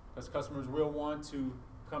 Because customers will want to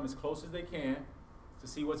come as close as they can to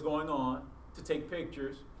see what's going on, to take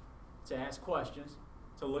pictures, to ask questions,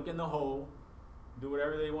 to look in the hole, do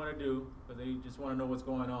whatever they want to do, because they just want to know what's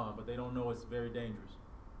going on, but they don't know it's very dangerous.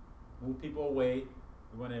 Move people away.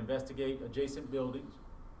 We want to investigate adjacent buildings,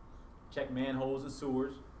 check manholes and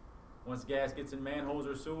sewers. Once gas gets in manholes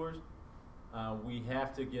or sewers, we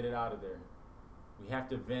have to get it out of there. We have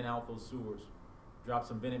to vent out those sewers, drop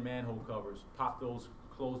some vented manhole covers, pop those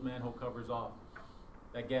closed manhole covers off.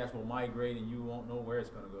 That gas will migrate and you won't know where it's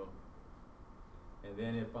going to go. And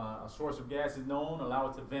then if a source of gas is known, allow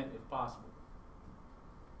it to vent if possible.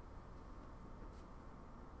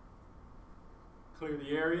 Clear the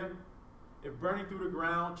area. If burning through the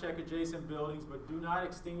ground, check adjacent buildings, but do not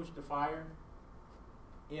extinguish the fire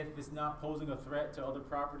if it's not posing a threat to other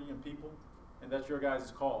property and people, and that's your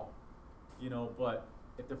guys' call. But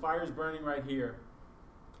if the fire is burning right here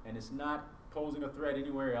and it's not posing a threat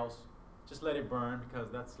anywhere else, just let it burn,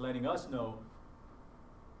 because that's letting us know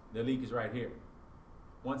the leak is right here.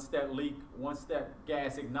 Once that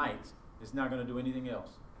gas ignites, it's not going to do anything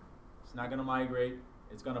else. It's not going to migrate.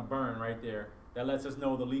 It's going to burn right there. That lets us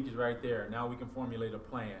know the leak is right there. Now we can formulate a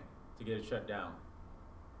plan to get it shut down.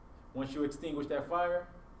 Once you extinguish that fire,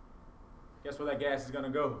 guess where that gas is going to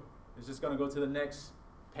go? It's just going to go to the next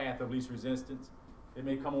path of least resistance. It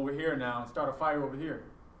may come over here now and start a fire over here.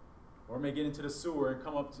 Or it may get into the sewer and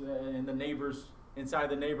come up to inside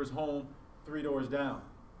the neighbor's home 3 doors down.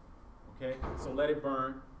 Okay, so let it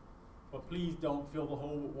burn, but please don't fill the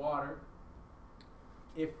hole with water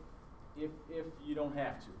if you don't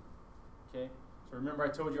have to. Okay, so remember I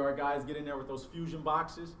told you our guys get in there with those fusion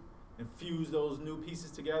boxes and fuse those new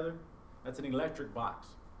pieces together. That's an electric box,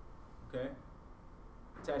 okay,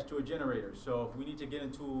 attached to a generator. So if we need to get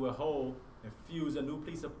into a hole and fuse a new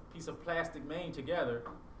piece of plastic main together,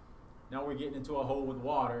 now we're getting into a hole with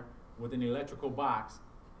water with an electrical box,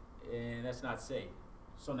 and that's not safe.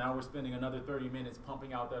 So now we're spending another 30 minutes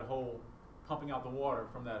pumping out that hole, pumping out the water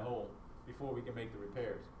from that hole before we can make the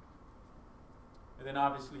repairs. And then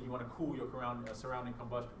obviously you want to cool your surrounding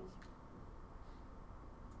combustibles.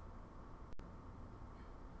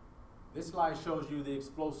 This slide shows you the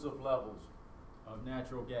explosive levels of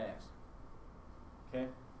natural gas. Okay?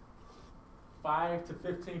 5 to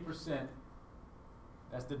 15%,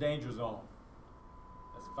 that's the danger zone.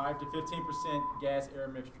 That's 5 to 15% gas-air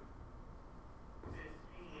mixture.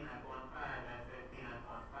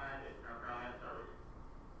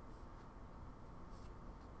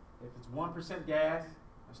 If it's 1% gas,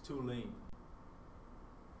 that's too lean.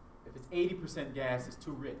 If it's 80% gas, it's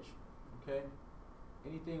too rich. Okay?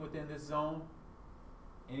 Anything within this zone,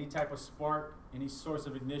 any type of spark, any source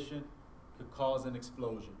of ignition could cause an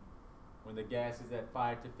explosion when the gas is at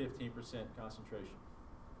 5 to 15% concentration.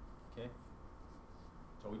 Okay?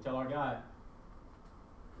 So we tell our guy,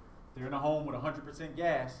 if they're in a home with 100%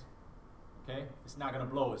 gas, okay, it's not going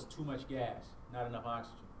to blow. It's too much gas, not enough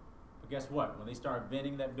oxygen. But guess what? When they start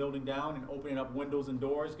venting that building down and opening up windows and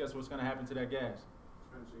doors, guess what's going to happen to that gas?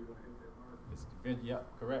 Eventually you're gonna hit that mark.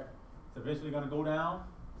 Yep, correct. It's eventually going to go down.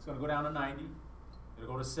 It's going to go down to 90.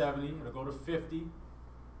 It'll go to 70. It'll go to 50.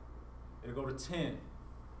 It'll go to 10.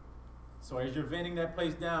 So as you're venting that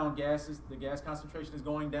place down, the gas concentration is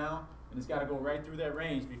going down, and it's got to go right through that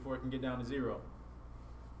range before it can get down to 0.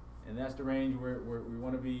 And that's the range we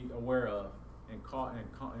want to be aware of and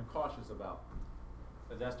cautious about.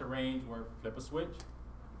 Because that's the range where flip a switch,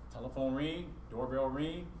 telephone ring, doorbell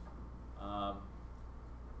ring,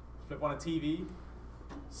 flip on a TV,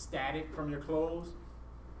 static from your clothes,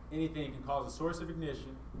 anything can cause a source of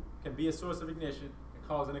ignition, can be a source of ignition and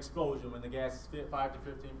cause an explosion when the gas is 5 to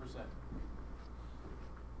 15%.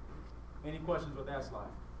 Any questions with that slide?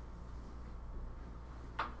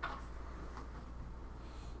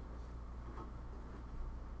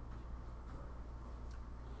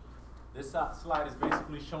 This slide is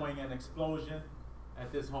basically showing an explosion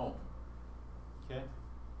at this home. Okay?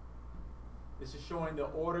 This is showing the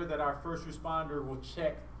order that our first responder will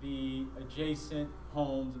check the adjacent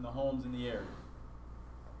homes and the homes in the area.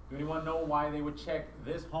 Do anyone know why they would check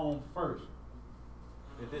this home first,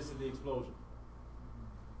 if this is the explosion?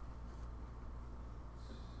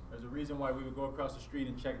 There's a reason why we would go across the street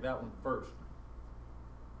and check that one first.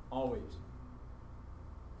 Always.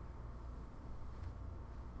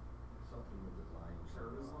 Something with the line.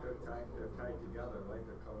 They're tied together, like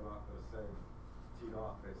they're coming off of the same, teed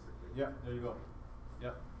off basically. Yep, there you go.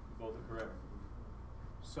 Yep, you both are correct.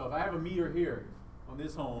 So if I have a meter here on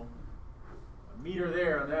this home, a meter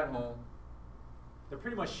there on that home, they're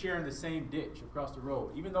pretty much sharing the same ditch across the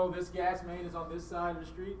road. Even though this gas main is on this side of the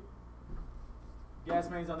street, gas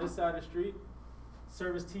main's on this side of the street,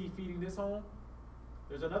 service T feeding this home,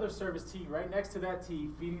 there's another service T right next to that T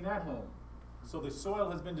feeding that home. So the soil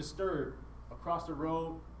has been disturbed across the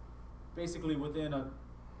road, basically within a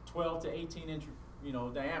 12 to 18 inch,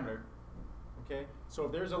 diameter. Okay, so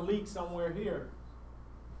if there's a leak somewhere here,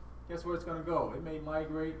 guess where it's going to go? It may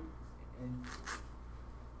migrate and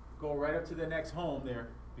go right up to the next home there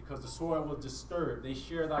because the soil was disturbed. They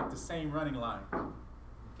share like the same running line.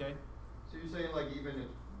 Okay. So you're saying like even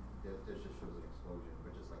if this just shows an explosion,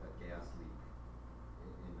 but just like a gas leak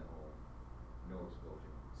in the home, no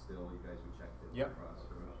explosion, still you guys would check the Yep. process?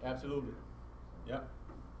 Absolutely. Yep.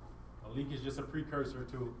 A leak is just a precursor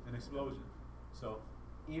to an explosion. So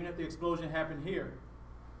even if the explosion happened here,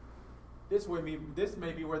 this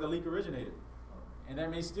may be where the leak originated. And that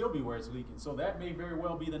may still be where it's leaking. So that may very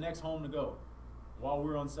well be the next home to go while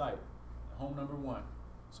we're on site, home number 1.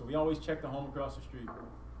 So we always check the home across the street.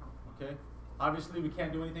 Okay? Obviously we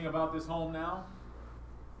can't do anything about this home now.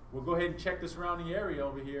 We'll go ahead and check the surrounding area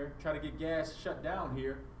over here, try to get gas shut down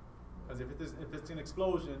here. Because if it's an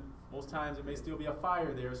explosion, most times it may still be a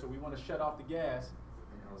fire there, so we want to shut off the gas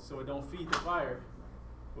so it don't feed the fire.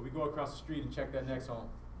 But we go across the street and check that next home.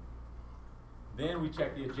 Then we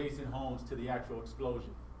check the adjacent homes to the actual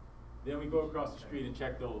explosion. Then we go across the street and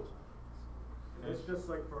check those. Okay? It's just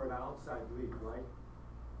like for an outside leak, right?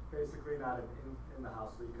 Basically not an in the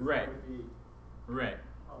house leak. 'Cause Right. It would be Right.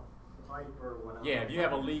 a pipe or whatever. Yeah, if you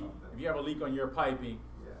have a leak, Something. if you have a leak on your piping,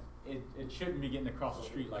 Yeah. it shouldn't be getting across the So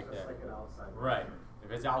street like just that. like an outside. Right.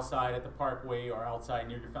 If it's outside at the parkway or outside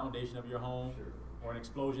near your foundation of your home, Sure. or an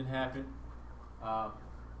explosion happened,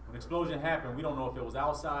 when an explosion happened, we don't know if it was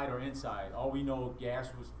outside or inside. All we know,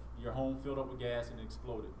 your home filled up with gas and it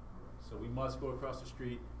exploded. So we must go across the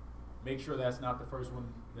street, make sure that's not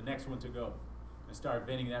the next one to go, and start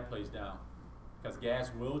venting that place down. Because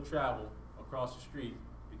gas will travel across the street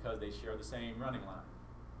because they share the same running line.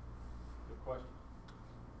 Good question.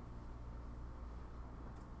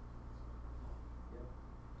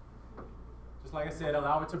 Just like I said,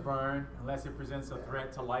 allow it to burn unless it presents a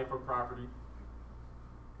threat to life or property.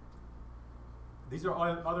 These are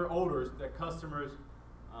other odors that customers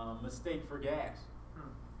mistake for gas.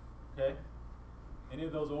 Okay? Any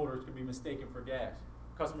of those odors could be mistaken for gas.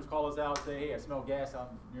 Customers call us out and say, hey, I smell gas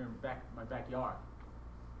out near my backyard.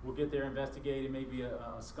 We'll get there, investigate. It may be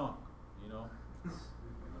a skunk,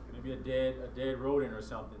 maybe a dead rodent or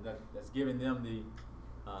something that's giving them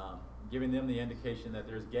the indication that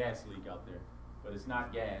there's gas leak out there, but it's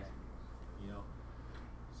not gas,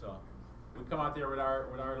 So we come out there with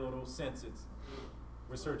our little senses.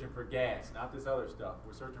 We're searching for gas, not this other stuff.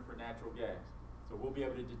 We're searching for natural gas. So we'll be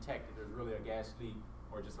able to detect if there's really a gas leak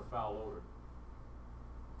or just a foul odor.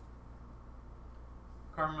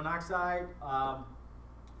 Carbon monoxide,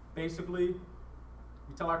 basically,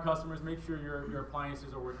 we tell our customers, make sure your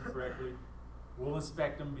appliances are working correctly. We'll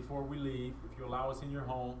inspect them before we leave. If you allow us in your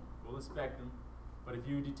home, we'll inspect them. But if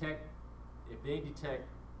they detect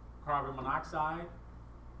carbon monoxide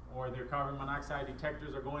or their carbon monoxide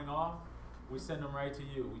detectors are going off, we send them right to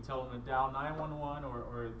you. We tell them to dial 911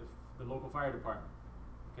 or the local fire department.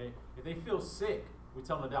 Okay? If they feel sick, we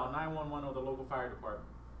tell them to dial 911 or the local fire department.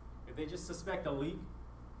 If they just suspect a leak,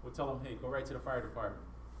 we'll tell them, hey, go right to the fire department.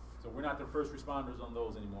 So we're not the first responders on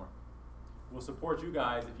those anymore. We'll support you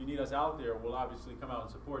guys. If you need us out there, we'll obviously come out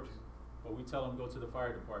and support you. But we tell them go to the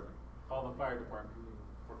fire department. Call the fire department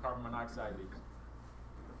for carbon monoxide leaks.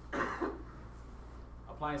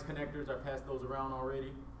 Appliance connectors, I passed those around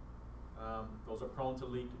already. Those are prone to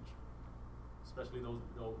leakage, especially those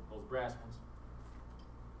brass ones.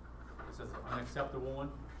 This is an unacceptable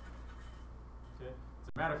one. Okay.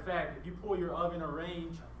 As a matter of fact, if you pull your oven or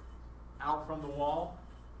range out from the wall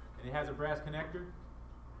and it has a brass connector,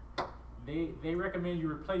 they recommend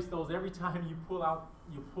you replace those every time you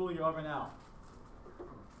pull your oven out.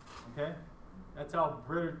 Okay? That's how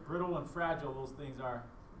brittle and fragile those things are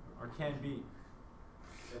or can be.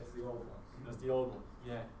 That's the old ones. That's the old one,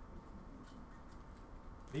 yeah.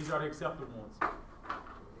 These are the acceptable ones.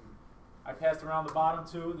 I passed around the bottom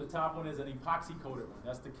too. The top one is an epoxy coated one.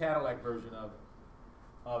 That's the Cadillac version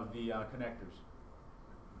of the connectors.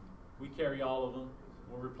 We carry all of them.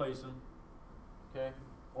 We'll replace them. Okay?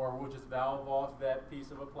 Or we'll just valve off that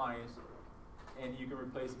piece of appliance and you can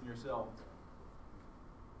replace them yourself.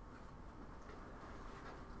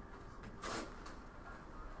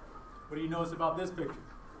 What do you notice about this picture?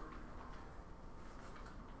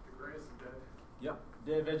 The grass is dead. Yep,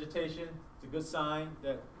 dead vegetation. It's a good sign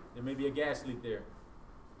that there may be a gas leak there.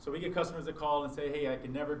 So we get customers that call and say, hey, I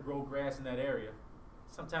can never grow grass in that area.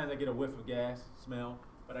 Sometimes I get a whiff of gas smell,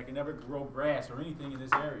 but I can never grow grass or anything in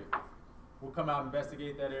this area. We'll come out and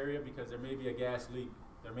investigate that area because there may be a gas leak.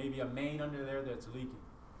 There may be a main under there that's leaking.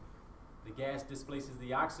 The gas displaces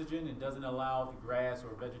the oxygen and doesn't allow the grass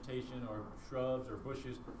or vegetation or shrubs or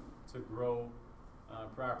bushes to grow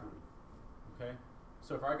properly, okay?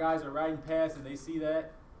 So if our guys are riding past and they see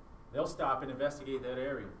that, they'll stop and investigate that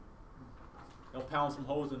area. They'll pound some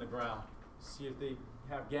holes in the ground, see if they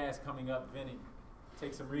have gas coming up, venting,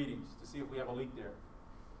 take some readings to see if we have a leak there.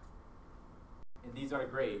 And these are the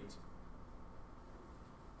grades,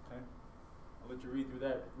 okay? I'll let you read through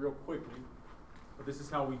that real quickly. But this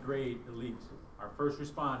is how we grade the leaks. Our first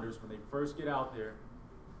responders, when they first get out there,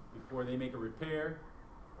 before they make a repair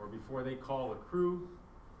or before they call a crew,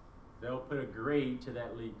 they'll put a grade to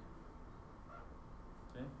that leak.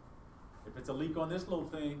 Okay? If it's a leak on this little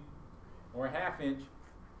thing or a ½ inch,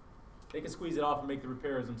 they can squeeze it off and make the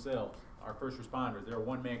repairs themselves. Our first responders, they're a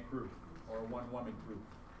one-man crew or a one-woman crew.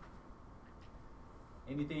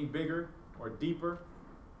 Anything bigger or deeper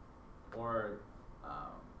or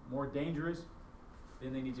more dangerous,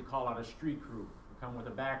 then they need to call out a street crew to come with a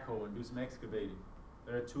backhoe and do some excavating.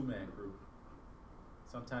 They're a 2-man crew,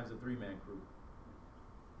 sometimes a 3-man crew.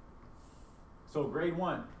 So grade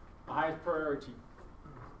 1, the highest priority.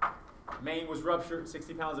 Main was ruptured,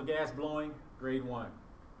 60 pounds of gas blowing, grade 1.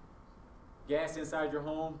 Gas inside your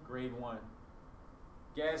home, grade 1.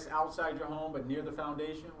 Gas outside your home but near the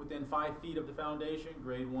foundation, within 5 feet of the foundation,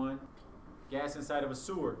 grade 1. Gas inside of a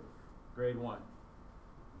sewer, grade 1.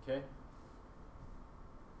 Okay?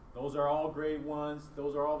 Those are all grade 1s.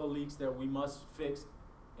 Those are all the leaks that we must fix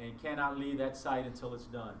and cannot leave that site until it's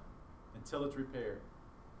done, until it's repaired.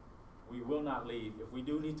 We will not leave. If we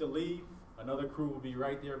do need to leave, another crew will be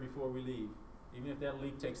right there before we leave, even if that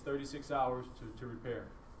leak takes 36 hours to repair.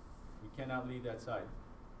 We cannot leave that site.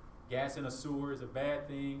 Gas in a sewer is a bad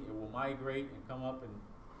thing. It will migrate and come up, and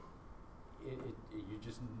you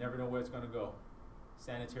just never know where it's going to go.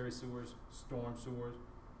 Sanitary sewers, storm sewers,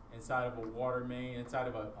 inside of a water main, inside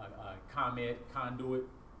of a ComEd conduit.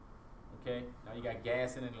 Okay, now you got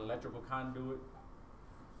gas in an electrical conduit.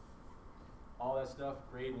 All that stuff,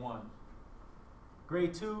 grade 1.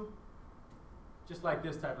 Grade 2, just like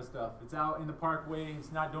this type of stuff. It's out in the parkway,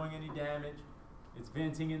 it's not doing any damage, it's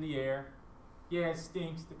venting in the air. Yeah, it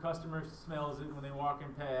stinks, the customer smells it when they're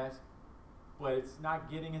walking past, but it's not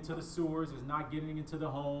getting into the sewers, it's not getting into the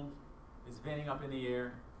homes, it's venting up in the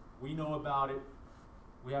air. We know about it.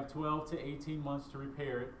 We have 12 to 18 months to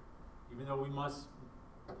repair it, even though we must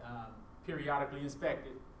periodically inspect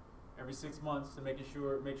it every 6 months to make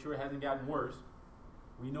sure it hasn't gotten worse.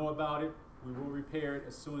 We know about it. We will repair it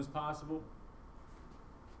as soon as possible.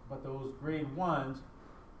 But those grade 1s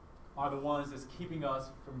are the ones that's keeping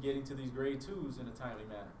us from getting to these grade 2s in a timely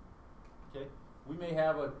manner. Okay? We may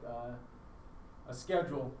have a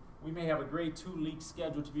schedule. We may have a grade 2 leak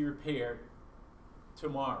scheduled to be repaired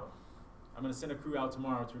tomorrow. I'm going to send a crew out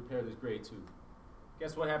tomorrow to repair this grade 2.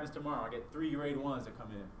 Guess what happens tomorrow? I get 3 grade 1s that come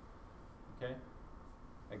in. Okay?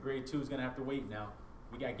 That grade 2 is going to have to wait now.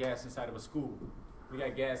 We got gas inside of a school. We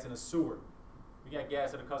got gas in a sewer. We got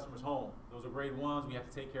gas at a customer's home. Those are grade 1s. We have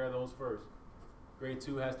to take care of those first. Grade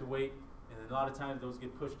 2 has to wait, and a lot of times those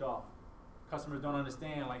get pushed off. Customers don't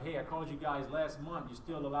understand, like, hey, I called you guys last month. You're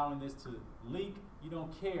still allowing this to leak? You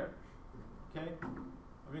don't care. Okay?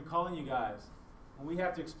 I've been calling you guys. And we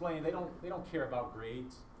have to explain, they don't care about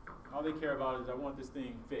grades. All they care about is, I want this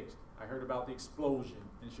thing fixed. I heard about the explosion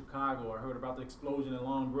in Chicago. I heard about the explosion in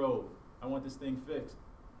Long Grove. I want this thing fixed.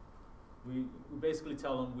 We basically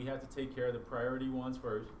tell them we have to take care of the priority ones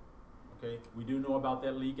first. Okay? We do know about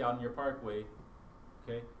that leak out in your parkway.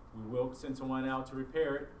 Okay? We will send someone out to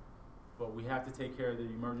repair it, but we have to take care of the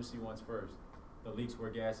emergency ones first. The leaks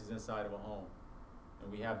where gas is inside of a home.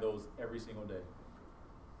 And we have those every single day.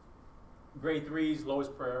 Grade 3s,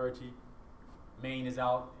 lowest priority. Main is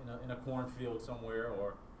out in a cornfield somewhere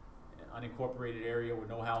or an unincorporated area with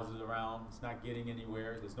no houses around. It's not getting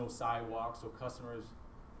anywhere. There's no sidewalk, so customers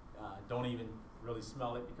don't even really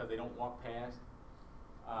smell it because they don't walk past.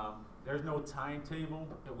 There's no timetable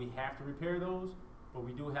that we have to repair those, but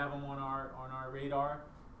we do have them on our radar,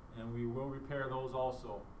 and we will repair those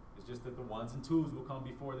also. It's just that the 1s and 2s will come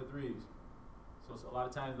before the 3s. So a lot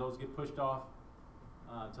of times those get pushed off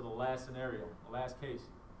to the last scenario, the last case,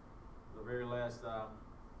 the very last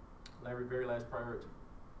priority.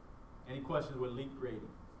 Any questions with leak grading?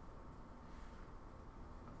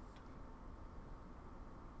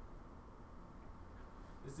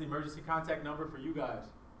 This is the emergency contact number for you guys.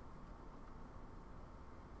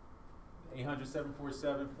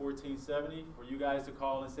 800-747-1470 for you guys to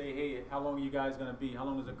call and say, hey, how long are you guys going to be? How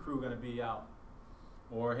long is the crew going to be out?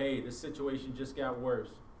 Or, hey, this situation just got worse.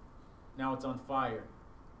 Now it's on fire.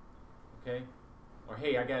 okay? Or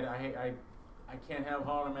hey, I can't have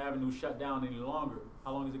Harlem Avenue shut down any longer.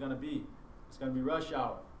 How long is it gonna be? It's gonna be rush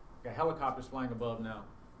hour. Got helicopters flying above now.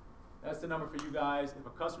 That's the number for you guys. If a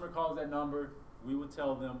customer calls that number, we will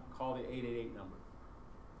tell them, call the 888 number.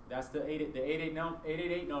 That's the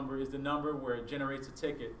 888 number is the number where it generates a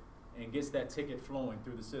ticket and gets that ticket flowing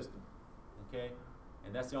through the system, okay?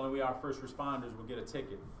 And that's the only way our first responders will get a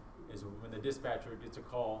ticket, is when the dispatcher gets a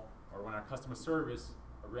call, or when our customer service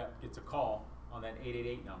rep gets a call on that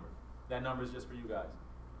 888 number. That number is just for you guys.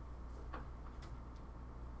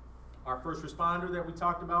 Our first responder that we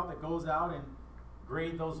talked about that goes out and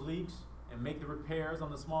grade those leaks and make the repairs on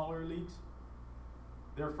the smaller leaks,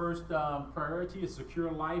 their first priority is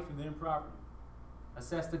secure life and then property.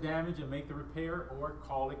 Assess the damage and make the repair, or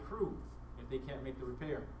call a crew if they can't make the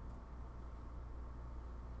repair.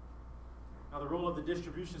 Now the role of the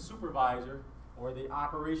distribution supervisor, or the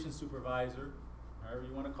operations supervisor, however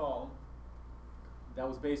you want to call them, that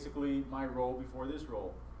was basically my role before this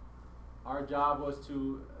role. Our job was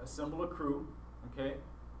to assemble a crew, okay?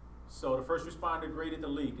 So the first responder graded the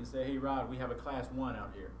leak and said, hey Rod, we have a class 1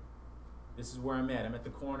 out here. This is where I'm at. I'm at the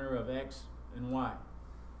corner of X and Y,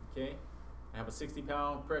 okay? I have a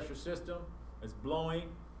 60-pound pressure system. It's blowing.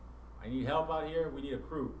 I need help out here. We need a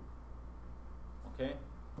crew, okay?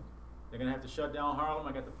 They're gonna have to shut down Harlem.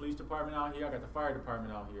 I got the police department out here. I got the fire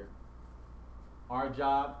department out here. Our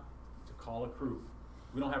job, to call a crew.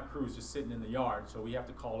 We don't have crews just sitting in the yard, so we have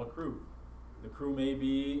to call a crew. The crew may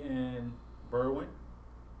be in Berwyn,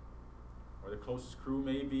 or the closest crew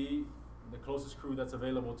may be, the closest crew that's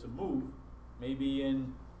available to move, maybe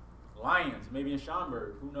in Lyons, maybe in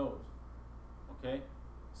Schaumburg, who knows, okay?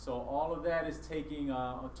 So all of that is taking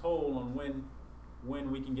a toll on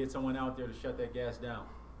when we can get someone out there to shut that gas down.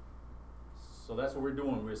 So that's what we're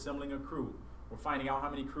doing. We're assembling a crew. We're finding out how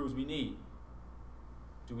many crews we need.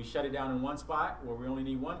 Do we shut it down in one spot where we only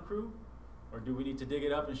need 1 crew? Or do we need to dig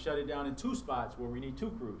it up and shut it down in 2 spots where we need 2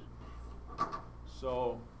 crews?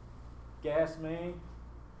 So, gas main,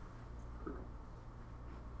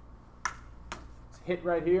 it's hit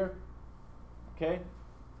right here, okay?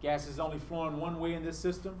 Gas is only flowing one way in this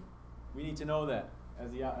system. We need to know that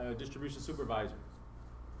as the distribution supervisor.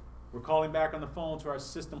 We're calling back on the phone to our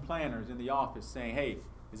system planners in the office saying, hey,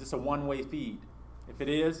 is this a one-way feed? If it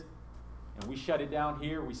is, and we shut it down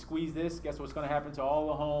here, we squeeze this, guess what's gonna happen to all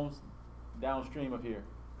the homes downstream of here?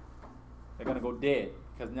 They're gonna go dead,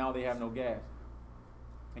 because now they have no gas.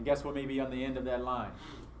 And guess what may be on the end of that line?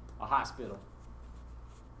 A hospital,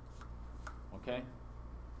 okay?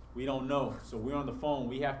 We don't know, so we're on the phone.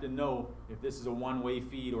 We have to know if this is a one-way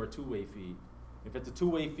feed or a two-way feed. If it's a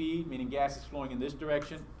two-way feed, meaning gas is flowing in this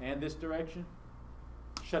direction and this direction,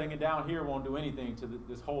 shutting it down here won't do anything to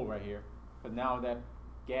this hole right here, because now that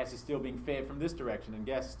gas is still being fed from this direction and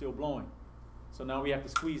gas is still blowing. So now we have to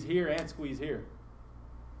squeeze here and squeeze here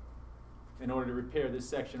in order to repair this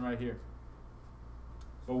section right here.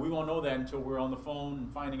 But we won't know that until we're on the phone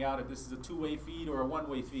and finding out if this is a two-way feed or a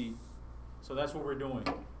one-way feed. So that's what we're doing.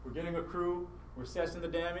 We're getting a crew, we're assessing the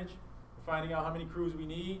damage, we're finding out how many crews we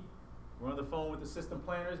need. We're on the phone with the system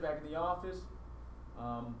planners back in the office.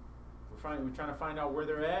 We're trying to find out where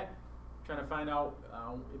they're at, trying to find out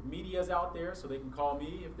if media's out there so they can call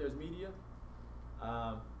me if there's media.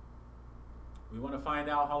 We want to find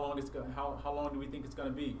out how long do we think it's going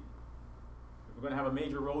to be. If we're going to have a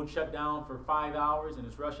major road shut down for 5 hours and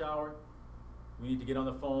it's rush hour, we need to get on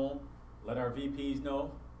the phone, let our VPs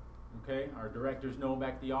know, okay, our directors know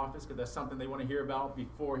back at the office, because that's something they want to hear about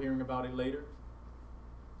before hearing about it later.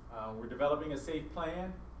 We're developing a safe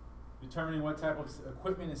plan, determining what type of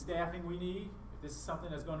equipment and staffing we need. If this is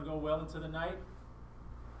something that's going to go well into the night,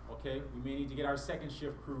 okay, we may need to get our second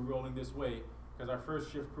shift crew rolling this way, because our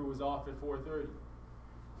first shift crew is off at 4:30.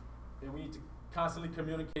 And we need to constantly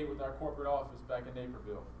communicate with our corporate office back in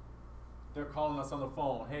Naperville. They're calling us on the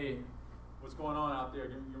phone. Hey, what's going on out there?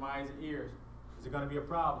 Your eyes and ears. Is it going to be a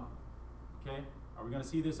problem? Okay? Are we going to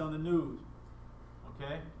see this on the news?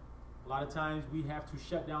 Okay? A lot of times we have to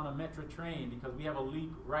shut down a Metro train because we have a leak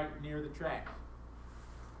right near the tracks.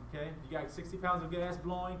 Okay? You got 60 pounds of gas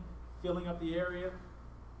blowing, filling up the area,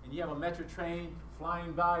 and you have a Metro train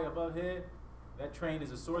flying by above head. That train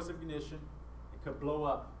is a source of ignition. It could blow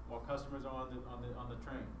up while customers are on the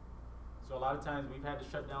train. So a lot of times we've had to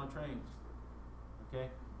shut down trains. Okay?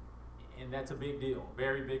 And that's a big deal,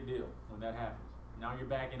 very big deal when that happens. Now you're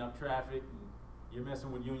backing up traffic, and you're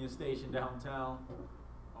messing with Union Station downtown,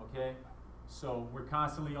 okay? So we're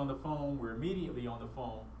constantly on the phone, we're immediately on the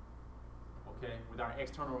phone, okay, with our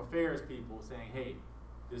external affairs people saying, hey,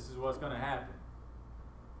 this is what's gonna happen.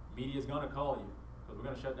 Media's gonna call you, because we're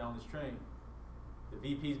gonna shut down this train. The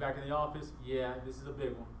VP's back in the office, yeah, this is a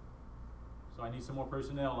big one. So I need some more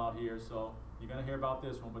personnel out here, so you're gonna hear about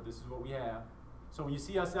this one, but this is what we have. So when you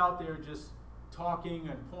see us out there just talking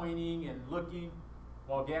and pointing and looking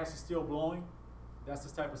while gas is still blowing, that's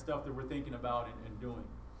the type of stuff that we're thinking about and doing.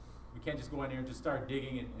 We can't just go in there and just start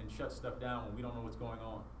digging and shut stuff down when we don't know what's going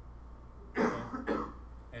on. Okay?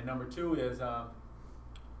 And number two is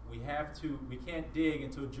we can't dig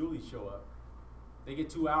until Julies show up. They get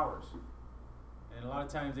 2 hours. And a lot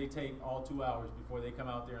of times they take all 2 hours before they come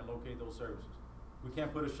out there and locate those services. We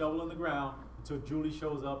can't put a shovel in the ground until Julie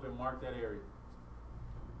shows up and mark that area.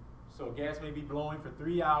 So gas may be blowing for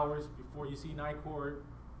 3 hours before you see NICOR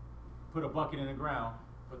put a bucket in the ground,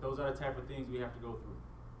 but those are the type of things we have to go through.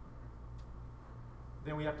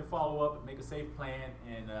 Then we have to follow up, make a safe plan,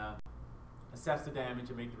 and assess the damage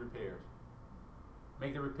and make the repairs.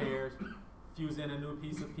 Make the repairs, fuse in a new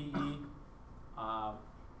piece of PE,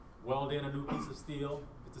 weld in a new piece of steel,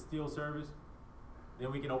 if it's a steel service.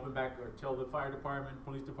 Then we can open back, or tell the fire department,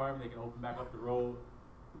 police department, they can open back up the road,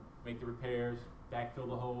 make the repairs, backfill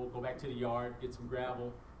the hole, go back to the yard, get some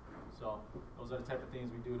gravel. So those are the type of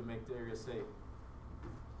things we do to make the area safe.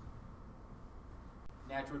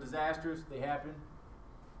 Natural disasters, they happen.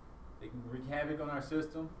 They can wreak havoc on our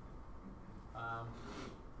system. You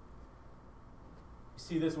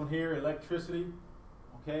see this one here, electricity,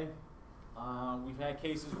 okay? We've had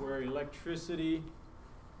cases where electricity,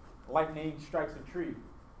 lightning strikes a tree,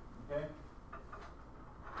 okay?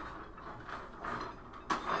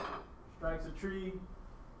 Strikes a tree,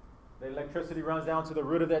 the electricity runs down to the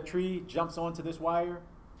root of that tree, jumps onto this wire.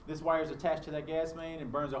 This wire is attached to that gas main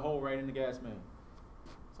and burns a hole right in the gas main.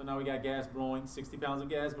 So now we got gas blowing, 60 pounds of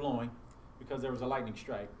gas blowing, because there was a lightning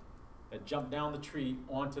strike that jumped down the tree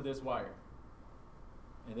onto this wire.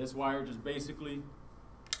 And this wire just basically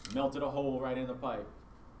melted a hole right in the pipe.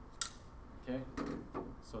 Okay?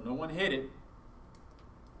 So no one hit it,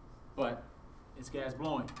 but it's gas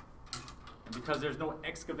blowing. And because there's no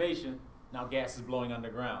excavation, now gas is blowing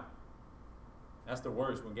underground. That's the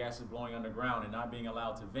worst, when gas is blowing underground and not being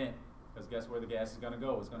allowed to vent, because guess where the gas is going to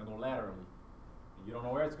go? It's going to go laterally. And you don't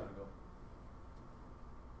know where it's going to go.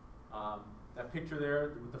 That picture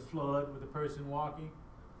there with the flood, with the person walking,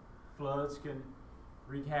 floods can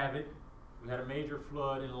wreak havoc. We had a major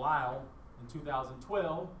flood in Lisle in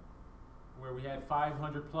 2012 where we had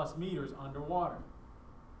 500 plus meters underwater.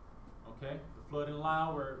 Okay, the flood in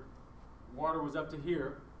Lisle where water was up to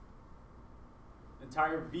here.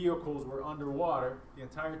 Entire vehicles were underwater. The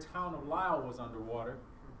entire town of Lisle was underwater,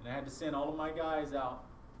 and I had to send all of my guys out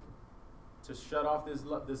to shut off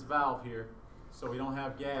this valve here so we don't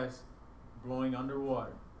have gas blowing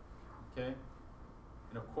underwater. Okay?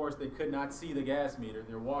 And of course they could not see the gas meter.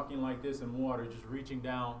 They're walking like this in water, just reaching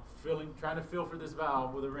down, trying to feel for this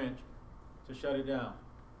valve with a wrench to shut it down.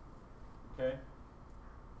 Okay?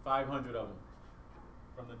 500 of them.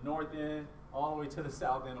 From the north end all the way to the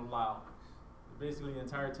south end of Lisle. Basically the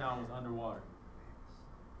entire town was underwater.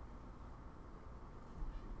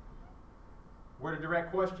 Where to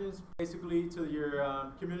direct questions? Basically to your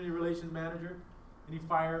community relations manager, any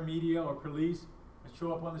fire, media, or police that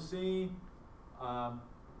show up on the scene.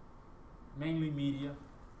 Mainly media.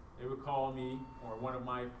 They would call me or one of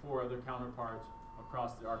my 4 other counterparts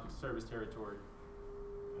across our service territory.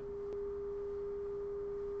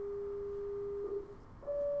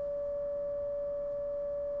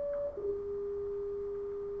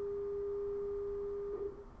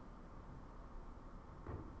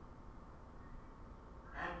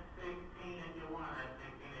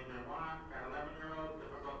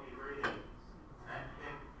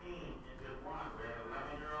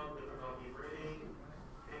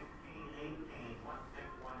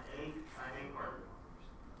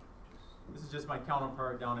 This is just my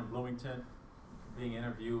counterpart down in Bloomington, being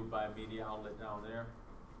interviewed by a media outlet down there.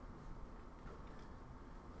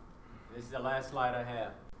 This is the last slide I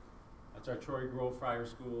have. That's our Troy Grove Fire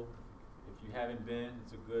School. If you haven't been,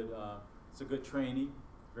 it's a good training.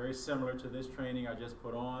 Very similar to this training I just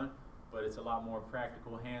put on, but it's a lot more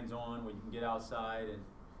practical, hands-on, where you can get outside and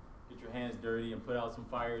get your hands dirty and put out some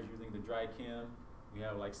fires using the dry chem. We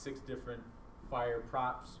have like 6 different fire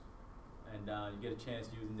props, and you get a chance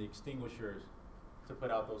using the extinguishers to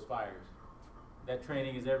put out those fires. That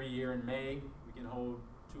training is every year in May. We can hold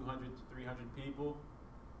 200 to 300 people,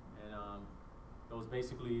 and those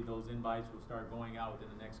invites will start going out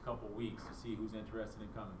within the next couple weeks to see who's interested in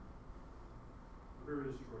coming. Where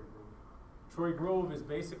is Troy Grove? Troy Grove is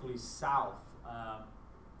basically south.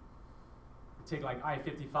 You take like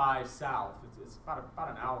I-55 south. It's about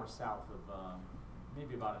an hour south of,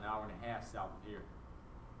 maybe about an hour and a half south of here.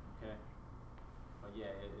 Okay, but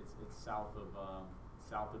yeah, it's south of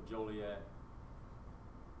south of Joliet,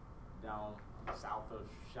 down south of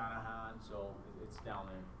Shanahan, so it's down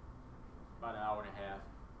there. About an hour and a half.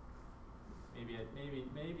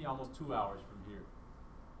 Maybe almost 2 hours from here.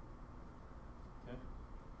 Okay.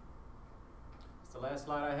 That's the last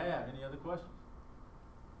slide I have. Any other questions?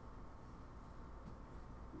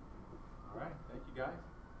 All right, thank you guys.